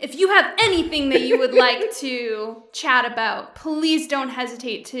 Mm-hmm. If you have anything that you would like to chat about, please don't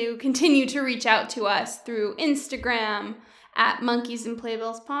hesitate to continue to reach out to us through Instagram at Monkeys and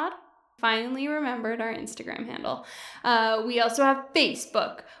Playbills Pod. Finally remembered our Instagram handle. We also have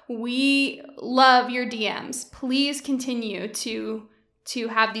Facebook. We love your DMs. Please continue to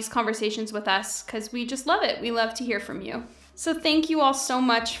have these conversations with us because we just love it. We love to hear from you. So thank you all so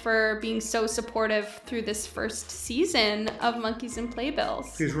much for being so supportive through this first season of Monkeys and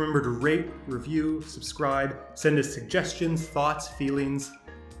Playbills. Please remember to rate, review, subscribe, send us suggestions, thoughts, feelings,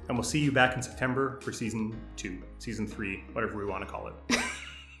 and we'll see you back in September for season 2, season 3, whatever we want to call it.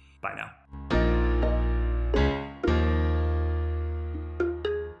 Bye now.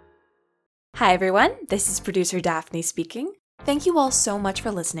 Hi everyone, this is producer Daphne speaking. Thank you all so much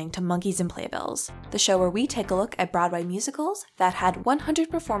for listening to Monkeys and Playbills, the show where we take a look at Broadway musicals that had 100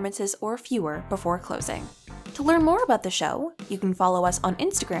 performances or fewer before closing. To learn more about the show, you can follow us on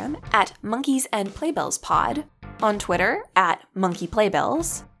Instagram at Monkeys and Playbills Pod, on Twitter at Monkey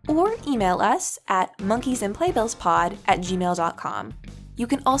Playbills, or email us at monkeysandplaybillspod@gmail.com. You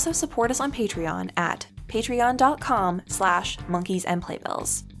can also support us on Patreon at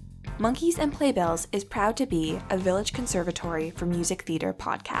patreon.com/monkeysandplaybills. Monkeys and Playbills is proud to be a Village Conservatory for Music Theater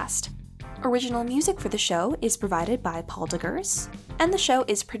podcast. Original music for the show is provided by Paul DeGers, and the show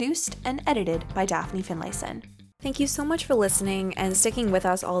is produced and edited by Daphne Finlayson. Thank you so much for listening and sticking with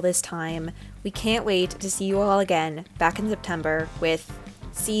us all this time. We can't wait to see you all again back in September with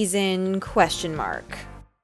season ?